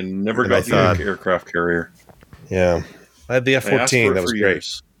young. And I never got the aircraft carrier. Yeah. I had the F-14. That was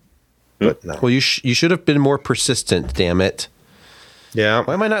great. But no. Well, you should have been more persistent, damn it. Yeah.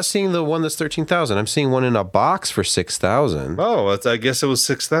 Why am I not seeing the one that's $13,000? I'm seeing one in a box for $6,000. Oh, I guess it was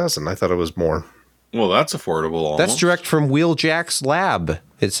 $6,000. I thought it was more. Well, that's affordable. Almost. That's direct from Wheeljack's lab,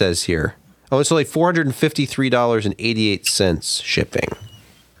 it says here. Oh, it's only $453.88 shipping.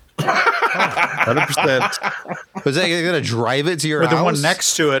 100%. Was that going to drive it to your house? The one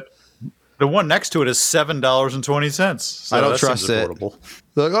next to it. The one next to it is $7.20. So I don't trust it.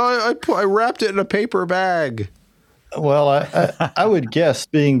 Like, I wrapped it in a paper bag. Well, I would guess,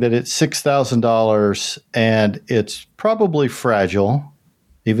 being that it's $6,000 and it's probably fragile,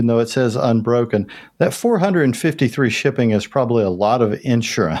 even though it says unbroken, that $453 shipping is probably a lot of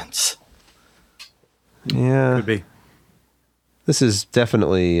insurance. Yeah, could be. This is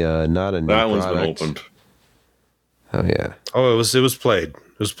definitely not a new that product. One's been opened. Oh yeah. Oh, it was played.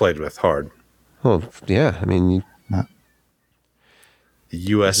 It was played with hard. Oh yeah. I mean, the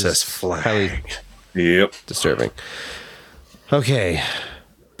USS Flag. Highly Yep. disturbing. Okay,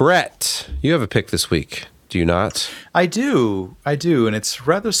 Brett, you have a pick this week, do you not? I do, and it's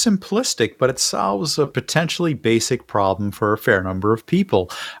rather simplistic, but it solves a potentially basic problem for a fair number of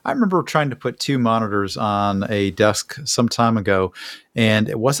people. I remember trying to put 2 monitors on a desk some time ago, and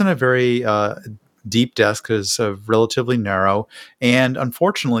it wasn't a very deep desk. It was relatively narrow, and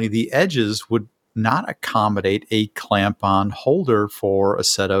unfortunately, the edges would not accommodate a clamp-on holder for a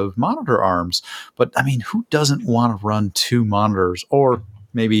set of monitor arms. But I mean, who doesn't want to run 2 monitors, or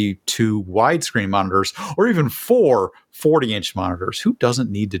maybe 2 widescreen monitors, or even 4 40-inch monitors? Who doesn't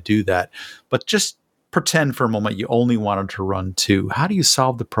need to do that? But just pretend for a moment you only wanted to run 2. How do you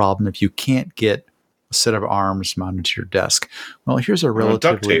solve the problem if you can't get a set of arms mounted to your desk? Well, here's a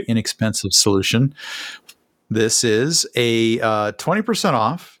relatively inexpensive solution. This is a 20%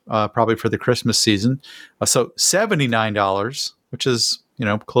 off, probably for the Christmas season. So $79, which is,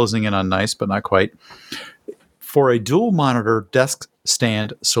 closing in on nice, but not quite, for a dual monitor desk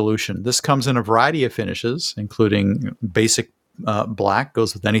stand solution. This comes in a variety of finishes, including basic black,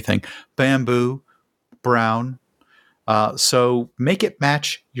 goes with anything, bamboo, brown. So make it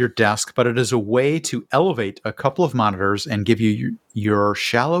match your desk, but it is a way to elevate a couple of monitors and give you your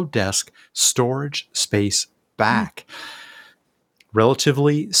shallow desk storage space back.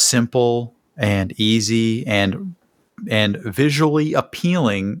 Relatively simple and easy and visually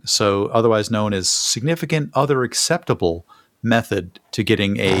appealing, so otherwise known as significant other acceptable method to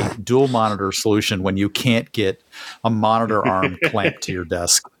getting a dual monitor solution when you can't get a monitor arm clamped to your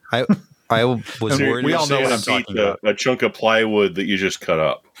desk. I was worried. We all know what I'm talking about. A chunk of plywood that you just cut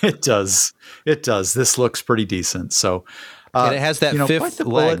up. It does. This looks pretty decent. So, and it has that fifth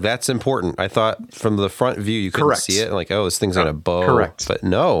leg. That's important. I thought from the front view you couldn't see it. Like, oh, this thing's on a bow. Correct. But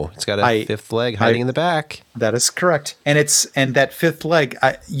no, it's got a fifth leg hiding in the back. That is correct. And that fifth leg,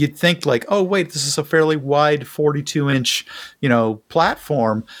 you'd think like, oh, wait, this is a fairly wide 42-inch,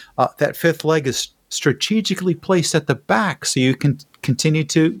 platform. That fifth leg is strategically placed at the back so you can continue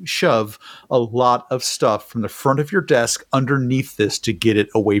to shove a lot of stuff from the front of your desk underneath this to get it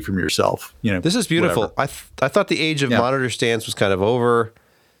away from yourself. This is beautiful. I thought the age of monitor stands was kind of over.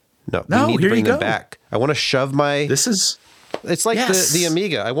 No, we need to bring them back. I want to shove my... It's like the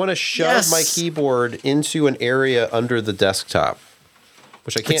Amiga. I want to shove my keyboard into an area under the desktop,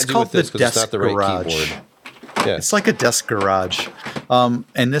 which I can't do with this because it's not the right keyboard. Yeah. It's like a desk garage.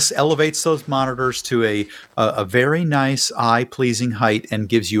 And this elevates those monitors to a very nice, eye-pleasing height and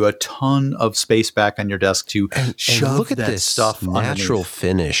gives you a ton of space back on your desk to shove and look at that this stuff natural underneath.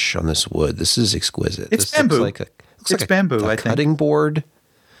 Finish on this wood. This is exquisite. It's this bamboo. Looks like bamboo, a I think. cutting board.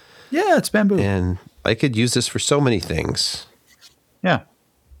 Yeah, it's bamboo. And I could use this for so many things. Yeah.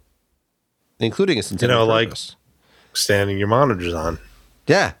 Including its intended purpose. Like standing your monitors on.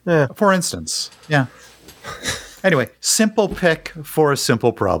 Yeah. For instance. Yeah. Anyway, simple pick for a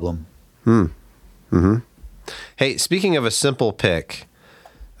simple problem. Hey, speaking of a simple pick,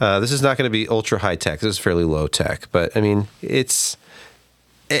 this is not going to be ultra high tech. This is fairly low tech, but I mean, it's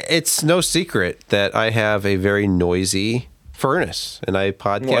no secret that I have a very noisy furnace, and I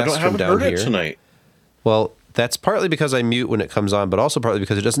podcast from down here tonight. Well, that's partly because I mute when it comes on, but also partly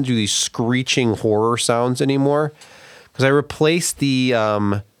because it doesn't do these screeching horror sounds anymore. Because I replaced the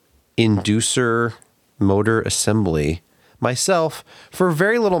inducer motor assembly myself for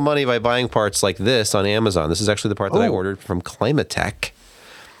very little money by buying parts like this on Amazon. This is actually the part that I ordered from Climatech.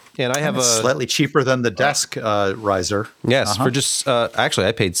 And I have a slightly cheaper than the desk riser. Yes, for just actually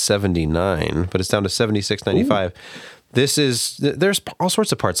I paid $79, but it's down to $76.95. There's all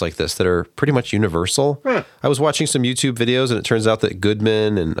sorts of parts like this that are pretty much universal. I was watching some YouTube videos, and it turns out that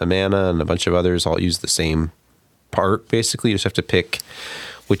Goodman and Amana and a bunch of others all use the same part. Basically, you just have to pick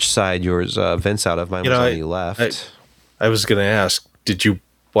which side yours vents out of. Mine was on the left. I was going to ask, did you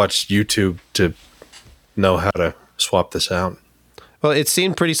watch YouTube to know how to swap this out? Well, it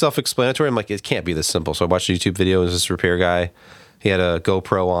seemed pretty self-explanatory. I'm like, it can't be this simple. So I watched a YouTube video. It was this repair guy. He had a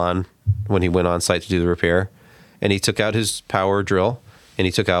GoPro on when he went on site to do the repair. And he took out his power drill, and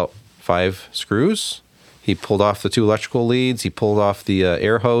he took out 5 screws. He pulled off the 2 electrical leads. He pulled off the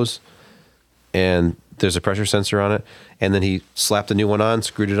air hose, and there's a pressure sensor on it. And then he slapped a new one on,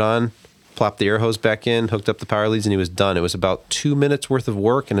 screwed it on, plopped the air hose back in, hooked up the power leads, and he was done. It was about 2 minutes worth of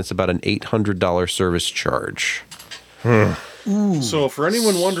work, and it's about an $800 service charge. So for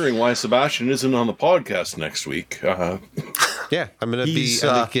anyone wondering why Sebastian isn't on the podcast next week, yeah, I'm going to be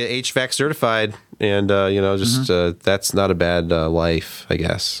HVAC certified, and that's not a bad life, I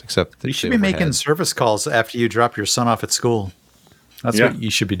guess. Except you should be making service calls after you drop your son off at school. That's what you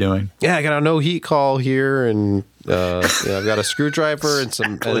should be doing. Yeah, I got a no heat call here, and I've got a screwdriver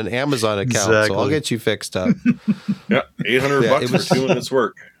and an Amazon account, so I'll get you fixed up. Yeah, $800 for doing its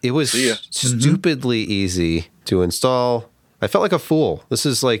work. It was stupidly easy to install. I felt like a fool. This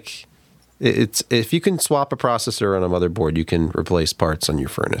is like, it's if you can swap a processor on a motherboard, you can replace parts on your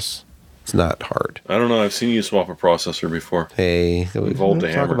furnace. It's not hard. I don't know. I've seen you swap a processor before. Hey,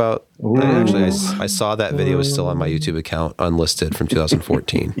 talk about. Actually, I saw that video is still on my YouTube account, unlisted from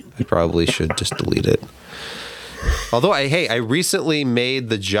 2014. I probably should just delete it. Although I recently made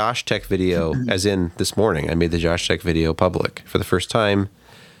the Josh Tech video, as in this morning. I made the Josh Tech video public for the first time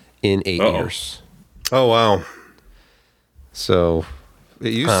in 8 years. Oh wow! So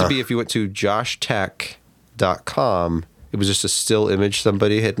it used to be if you went to joshtech.com, it was just a still image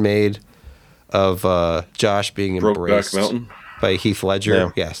somebody had made of Josh being embraced by Heath Ledger. Yeah.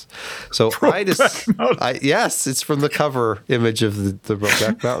 Yes. So yes, it's from the cover image of the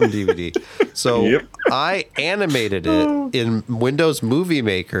Brokeback Mountain DVD. So I animated it in Windows Movie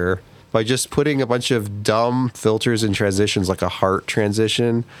Maker by just putting a bunch of dumb filters and transitions, like a heart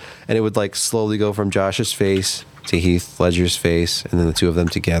transition, and it would like slowly go from Josh's face to Heath Ledger's face, and then the two of them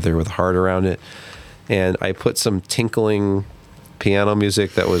together with a heart around it. And I put some tinkling piano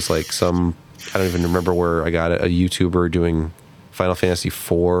music that was like I don't even remember where I got it, a YouTuber doing Final Fantasy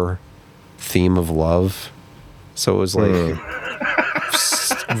IV Theme of Love. So it was like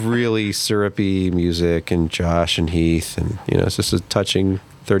really syrupy music, and Josh and Heath, and it's just a touching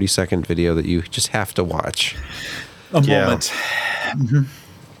 30-second video that you just have to watch. A moment. Mm-hmm.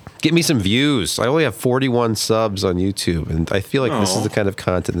 Get me some views. I only have 41 subs on YouTube, and I feel like this is the kind of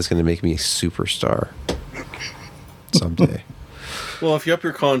content that's going to make me a superstar someday. Well, if you up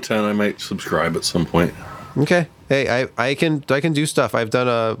your content, I might subscribe at some point. Okay. Hey, I can do stuff. I've done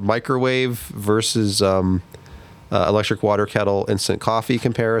a microwave versus electric water kettle instant coffee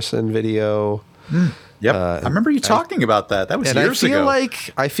comparison video. Yep. I remember you talking about that. That was years ago.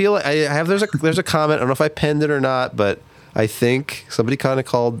 I feel like there's a comment. I don't know if I penned it or not, but I think somebody kind of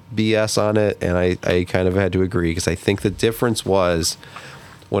called BS on it, and I kind of had to agree, because I think the difference was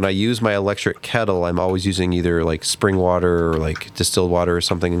when I use my electric kettle, I'm always using either like spring water or like distilled water or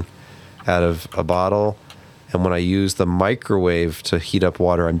something out of a bottle. And when I use the microwave to heat up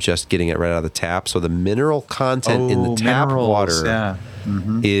water, I'm just getting it right out of the tap. So the mineral content in the tap water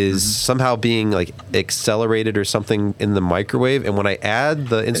is somehow being like accelerated or something in the microwave. And when I add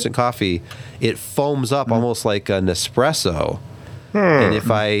the instant coffee, it foams up almost like an espresso. And if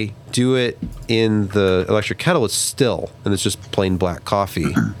I do it in the electric kettle, it's still, and it's just plain black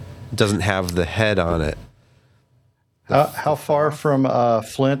coffee. It doesn't have the head on it. How far from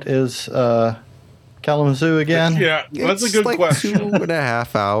Flint is Kalamazoo again? Yeah, that's a good question.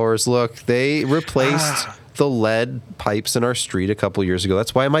 2.5 hours. Look, they replaced the lead pipes in our street a couple years ago.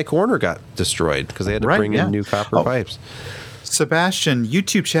 That's why my corner got destroyed, because they had to bring in new copper pipes. Sebastian,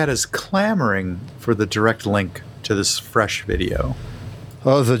 YouTube chat is clamoring for the direct link to this fresh video.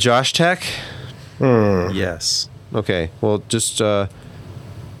 Oh, the Josh Tech? Yes. Okay, well, just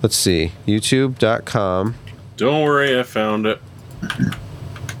let's see. YouTube.com. Don't worry, I found it.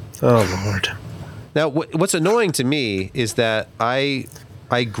 Oh, Lord. Now, what's annoying to me is that I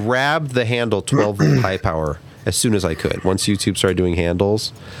grabbed the handle 12-volt high power as soon as I could, once YouTube started doing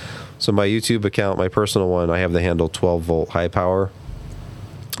handles. So my YouTube account, my personal one, I have the handle 12-volt high power.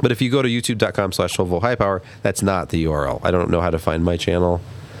 But if you go to youtube.com/12-volt high power, that's not the URL. I don't know how to find my channel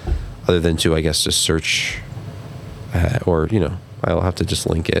other than to, I guess, just search or, I'll have to just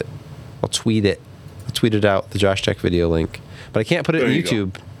link it. I'll tweet it. I'll tweet it out, the Josh Tech video link. But I can't put it in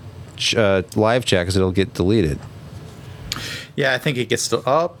YouTube live chat because it'll get deleted. Yeah, I think it gets to.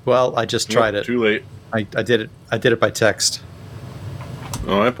 Oh, well, I just tried it. Too late. I did it. I did it by text.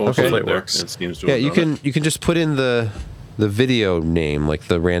 Oh, I posted it there. Works. It seems to. Yeah, you can just put in the video name, like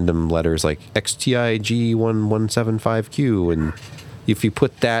the random letters, like XTIG1175Q, and if you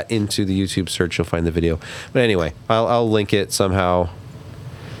put that into the YouTube search, you'll find the video. But anyway, I'll link it somehow.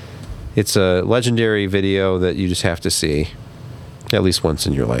 It's a legendary video that you just have to see at least once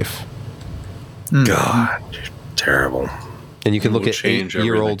in your life. God, terrible. And you can look at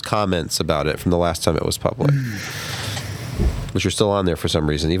 8-year-old comments about it from the last time it was published, which are still on there for some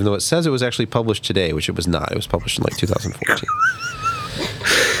reason, even though it says it was actually published today, which it was not. It was published in like 2014.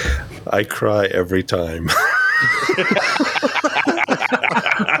 I cry every time.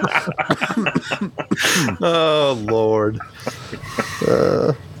 Oh, Lord.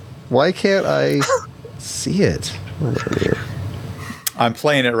 Why can't I see it? Hold on here. I'm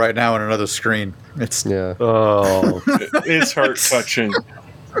playing it right now on another screen. It's Oh, it's heart touching.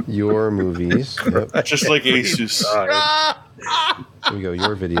 Your movies. Yep. Just like Asus. Here we go.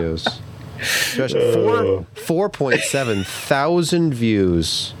 Your videos. Josh, 4.7 thousand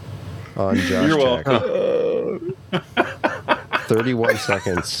views on Josh. You're Tech. welcome. 31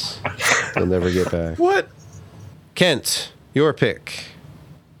 seconds. You'll never get back. what? Kent, your pick.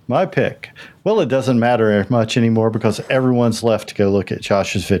 My pick. Well, it doesn't matter much anymore because everyone's left to go look at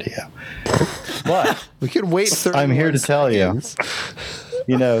Josh's video. But We can wait 30 I'm here to tell you,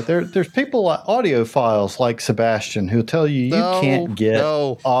 there's people, audiophiles like Sebastian, who tell you can't get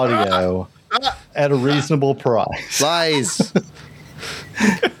audio at a reasonable price. Lies.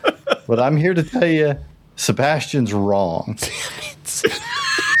 But I'm here to tell you, Sebastian's wrong.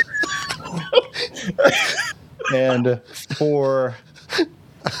 And for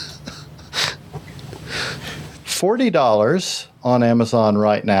 $40 on Amazon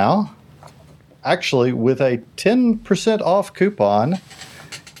right now, actually with a 10% off coupon,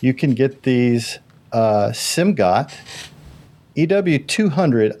 you can get these SimGot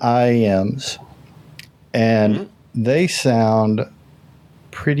EW200 IEMs, and they sound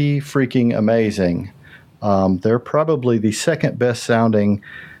pretty freaking amazing. They're probably the second best sounding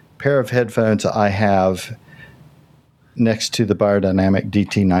pair of headphones I have next to the Biodynamic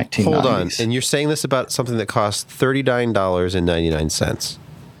DT1990s. Hold on. And you're saying this about something that costs $39.99.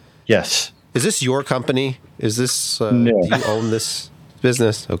 Yes. Is this your company? Is this, No. Do you own this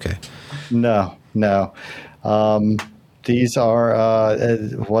business? Okay. No. These are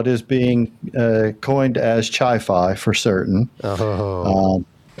what is being coined as chi-fi for certain. Oh.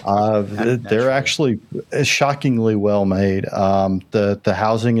 They're actually shockingly well made. The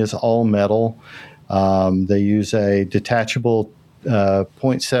housing is all metal. They use a detachable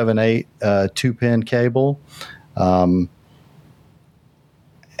 0.78 2-pin cable, and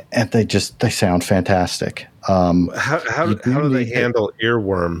they sound fantastic. How do they handle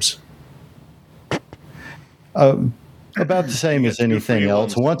earworms? About the same as anything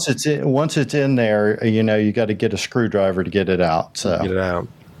else. Once it's in there, you got to get a screwdriver to get it out. So Get it out.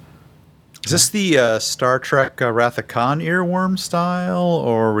 Is this the Star Trek Wrath of Khan earworm style,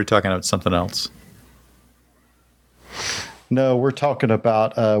 or are we talking about something else? No, we're talking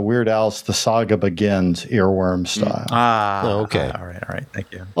about Weird Al's The Saga Begins earworm style. Okay. All right.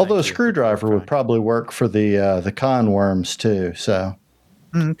 Thank you. Although a screwdriver would probably work for the con worms too. So.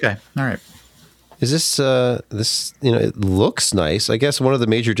 Okay. All right. Is this this? It looks nice. I guess one of the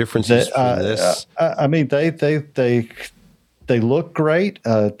major differences from this. I mean, they look great.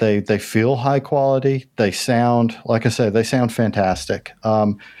 They feel high quality. They sound, like I said, they sound fantastic.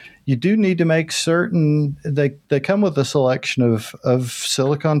 You do need to make certain they come with a selection of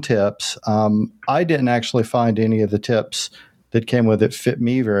silicone tips. I didn't actually find any of the tips that came with it fit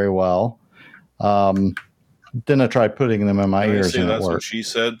me very well. Then I tried putting them in my ears and that's it worked. what she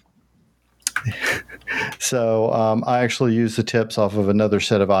said. So I actually used the tips off of another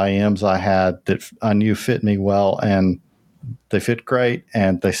set of IMs I had that I knew fit me well, and they fit great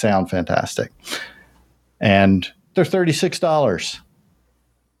and they sound fantastic. And they're $36.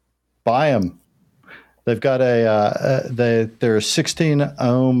 Buy them. They've got they're 16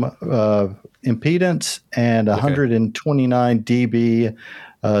 ohm impedance and 129 dB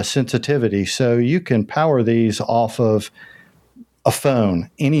sensitivity. So you can power these off of a phone,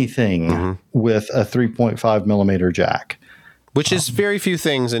 anything with a 3.5 millimeter jack. Which is very few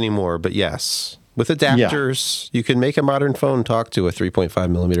things anymore, but yes. With adapters, you can make a modern phone talk to a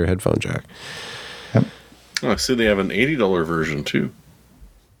 3.5 millimeter headphone jack. Oh, I see they have an $80 version too.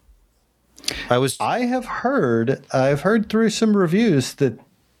 I've heard through some reviews that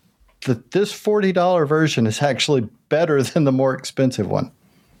this $40 version is actually better than the more expensive one.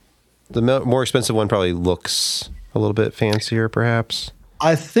 The more expensive one probably looks a little bit fancier, perhaps.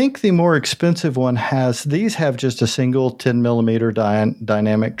 I think the more expensive one have just a single 10 millimeter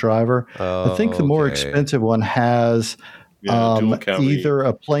dynamic driver. I think the more expensive one has either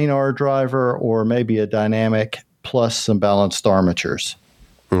a planar driver or maybe a dynamic plus some balanced armatures.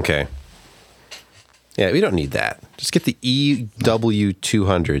 Okay. Yeah, we don't need that. Just get the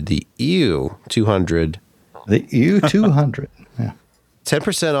EW200, the EU200. The EU200. Yeah.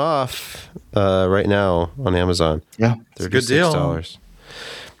 10% off right now on Amazon. Yeah. It's a good deal. $36.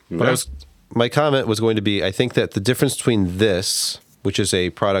 But my comment was going to be, I think that the difference between this, which is a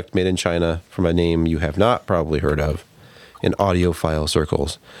product made in China from a name you have not probably heard of in audiophile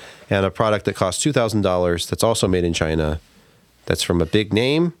circles, and a product that costs $2,000 that's also made in China that's from a big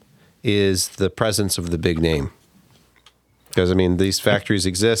name, is the presence of the big name. Because, I mean, these factories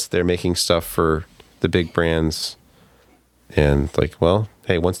exist. They're making stuff for the big brands. And,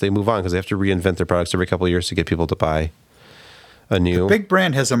 hey, once they move on, because they have to reinvent their products every couple of years to get people to buy a new. The big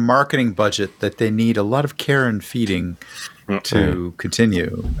brand has a marketing budget that they need a lot of care and feeding to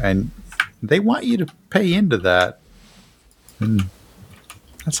continue. And they want you to pay into that. And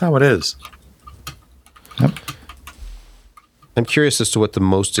that's how it is. Yep. I'm curious as to what the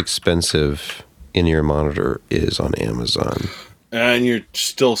most expensive in-ear monitor is on Amazon. And you're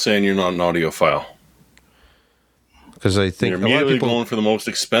still saying you're not an audiophile. Because I think you're immediately going for the most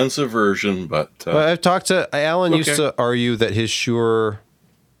expensive version, but... I've talked to... Alan used to argue that his Shure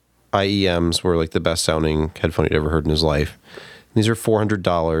IEMs were like the best-sounding headphone he'd ever heard in his life. These are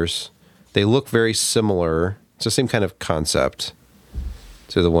 $400. They look very similar. It's the same kind of concept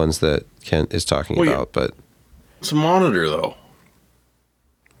to the ones that Kent is talking about, but... It's a monitor, though.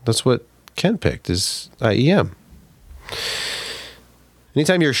 That's what Kent picked, is IEM.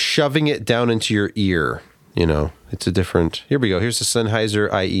 Anytime you're shoving it down into your ear, it's a different... Here we go. Here's the Sennheiser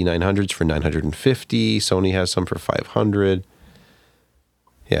IE900s for $950. Sony has some for $500.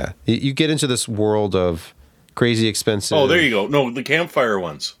 Yeah. You get into this world of crazy expensive... Oh, there you go. No, the Campfire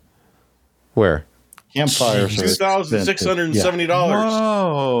ones. Where? Campfires are $2,670.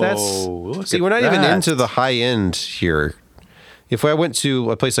 Whoa! We're not even into the high end here. If I went to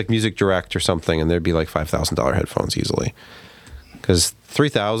a place like Music Direct or something, and there'd be like $5,000 headphones easily, because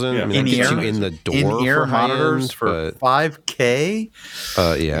 $3,000 that gets you in the door in-ear for monitors for $5K.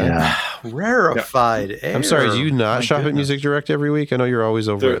 Yeah. Rarefied air. I'm sorry, do you not shop at Music Direct every week? I know you're always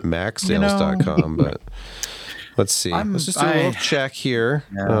over at maxsales.com, but. Let's see. Let's just do a little check here.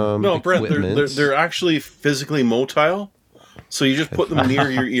 No, Brent, they're actually physically motile. So you just put them near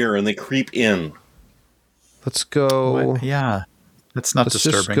your ear and they creep in. Let's go. Yeah. That's not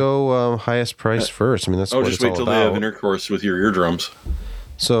disturbing. Let's just go highest price first. I mean, that's what it's all about. Just wait till they have intercourse with your eardrums.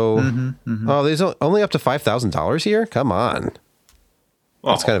 So, there's only up to $5,000 here? Come on.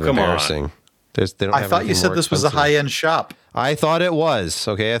 That's kind of embarrassing. I thought you said this was a high-end shop. I thought it was.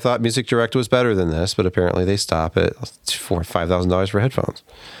 Okay, I thought Music Direct was better than this, but apparently they stop at $4,000 or $5,000 for headphones.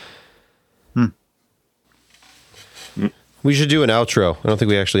 We should do an outro. I don't think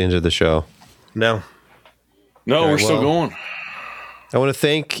we actually ended the show. No. No, we're still going. I want to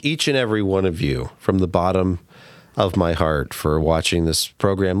thank each and every one of you from the bottom of my heart for watching this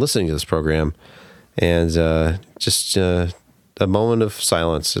program, listening to this program, and just a moment of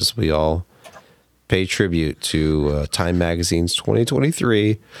silence as we all pay tribute to Time Magazine's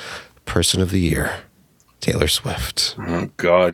 2023 Person of the Year, Taylor Swift. Oh, God.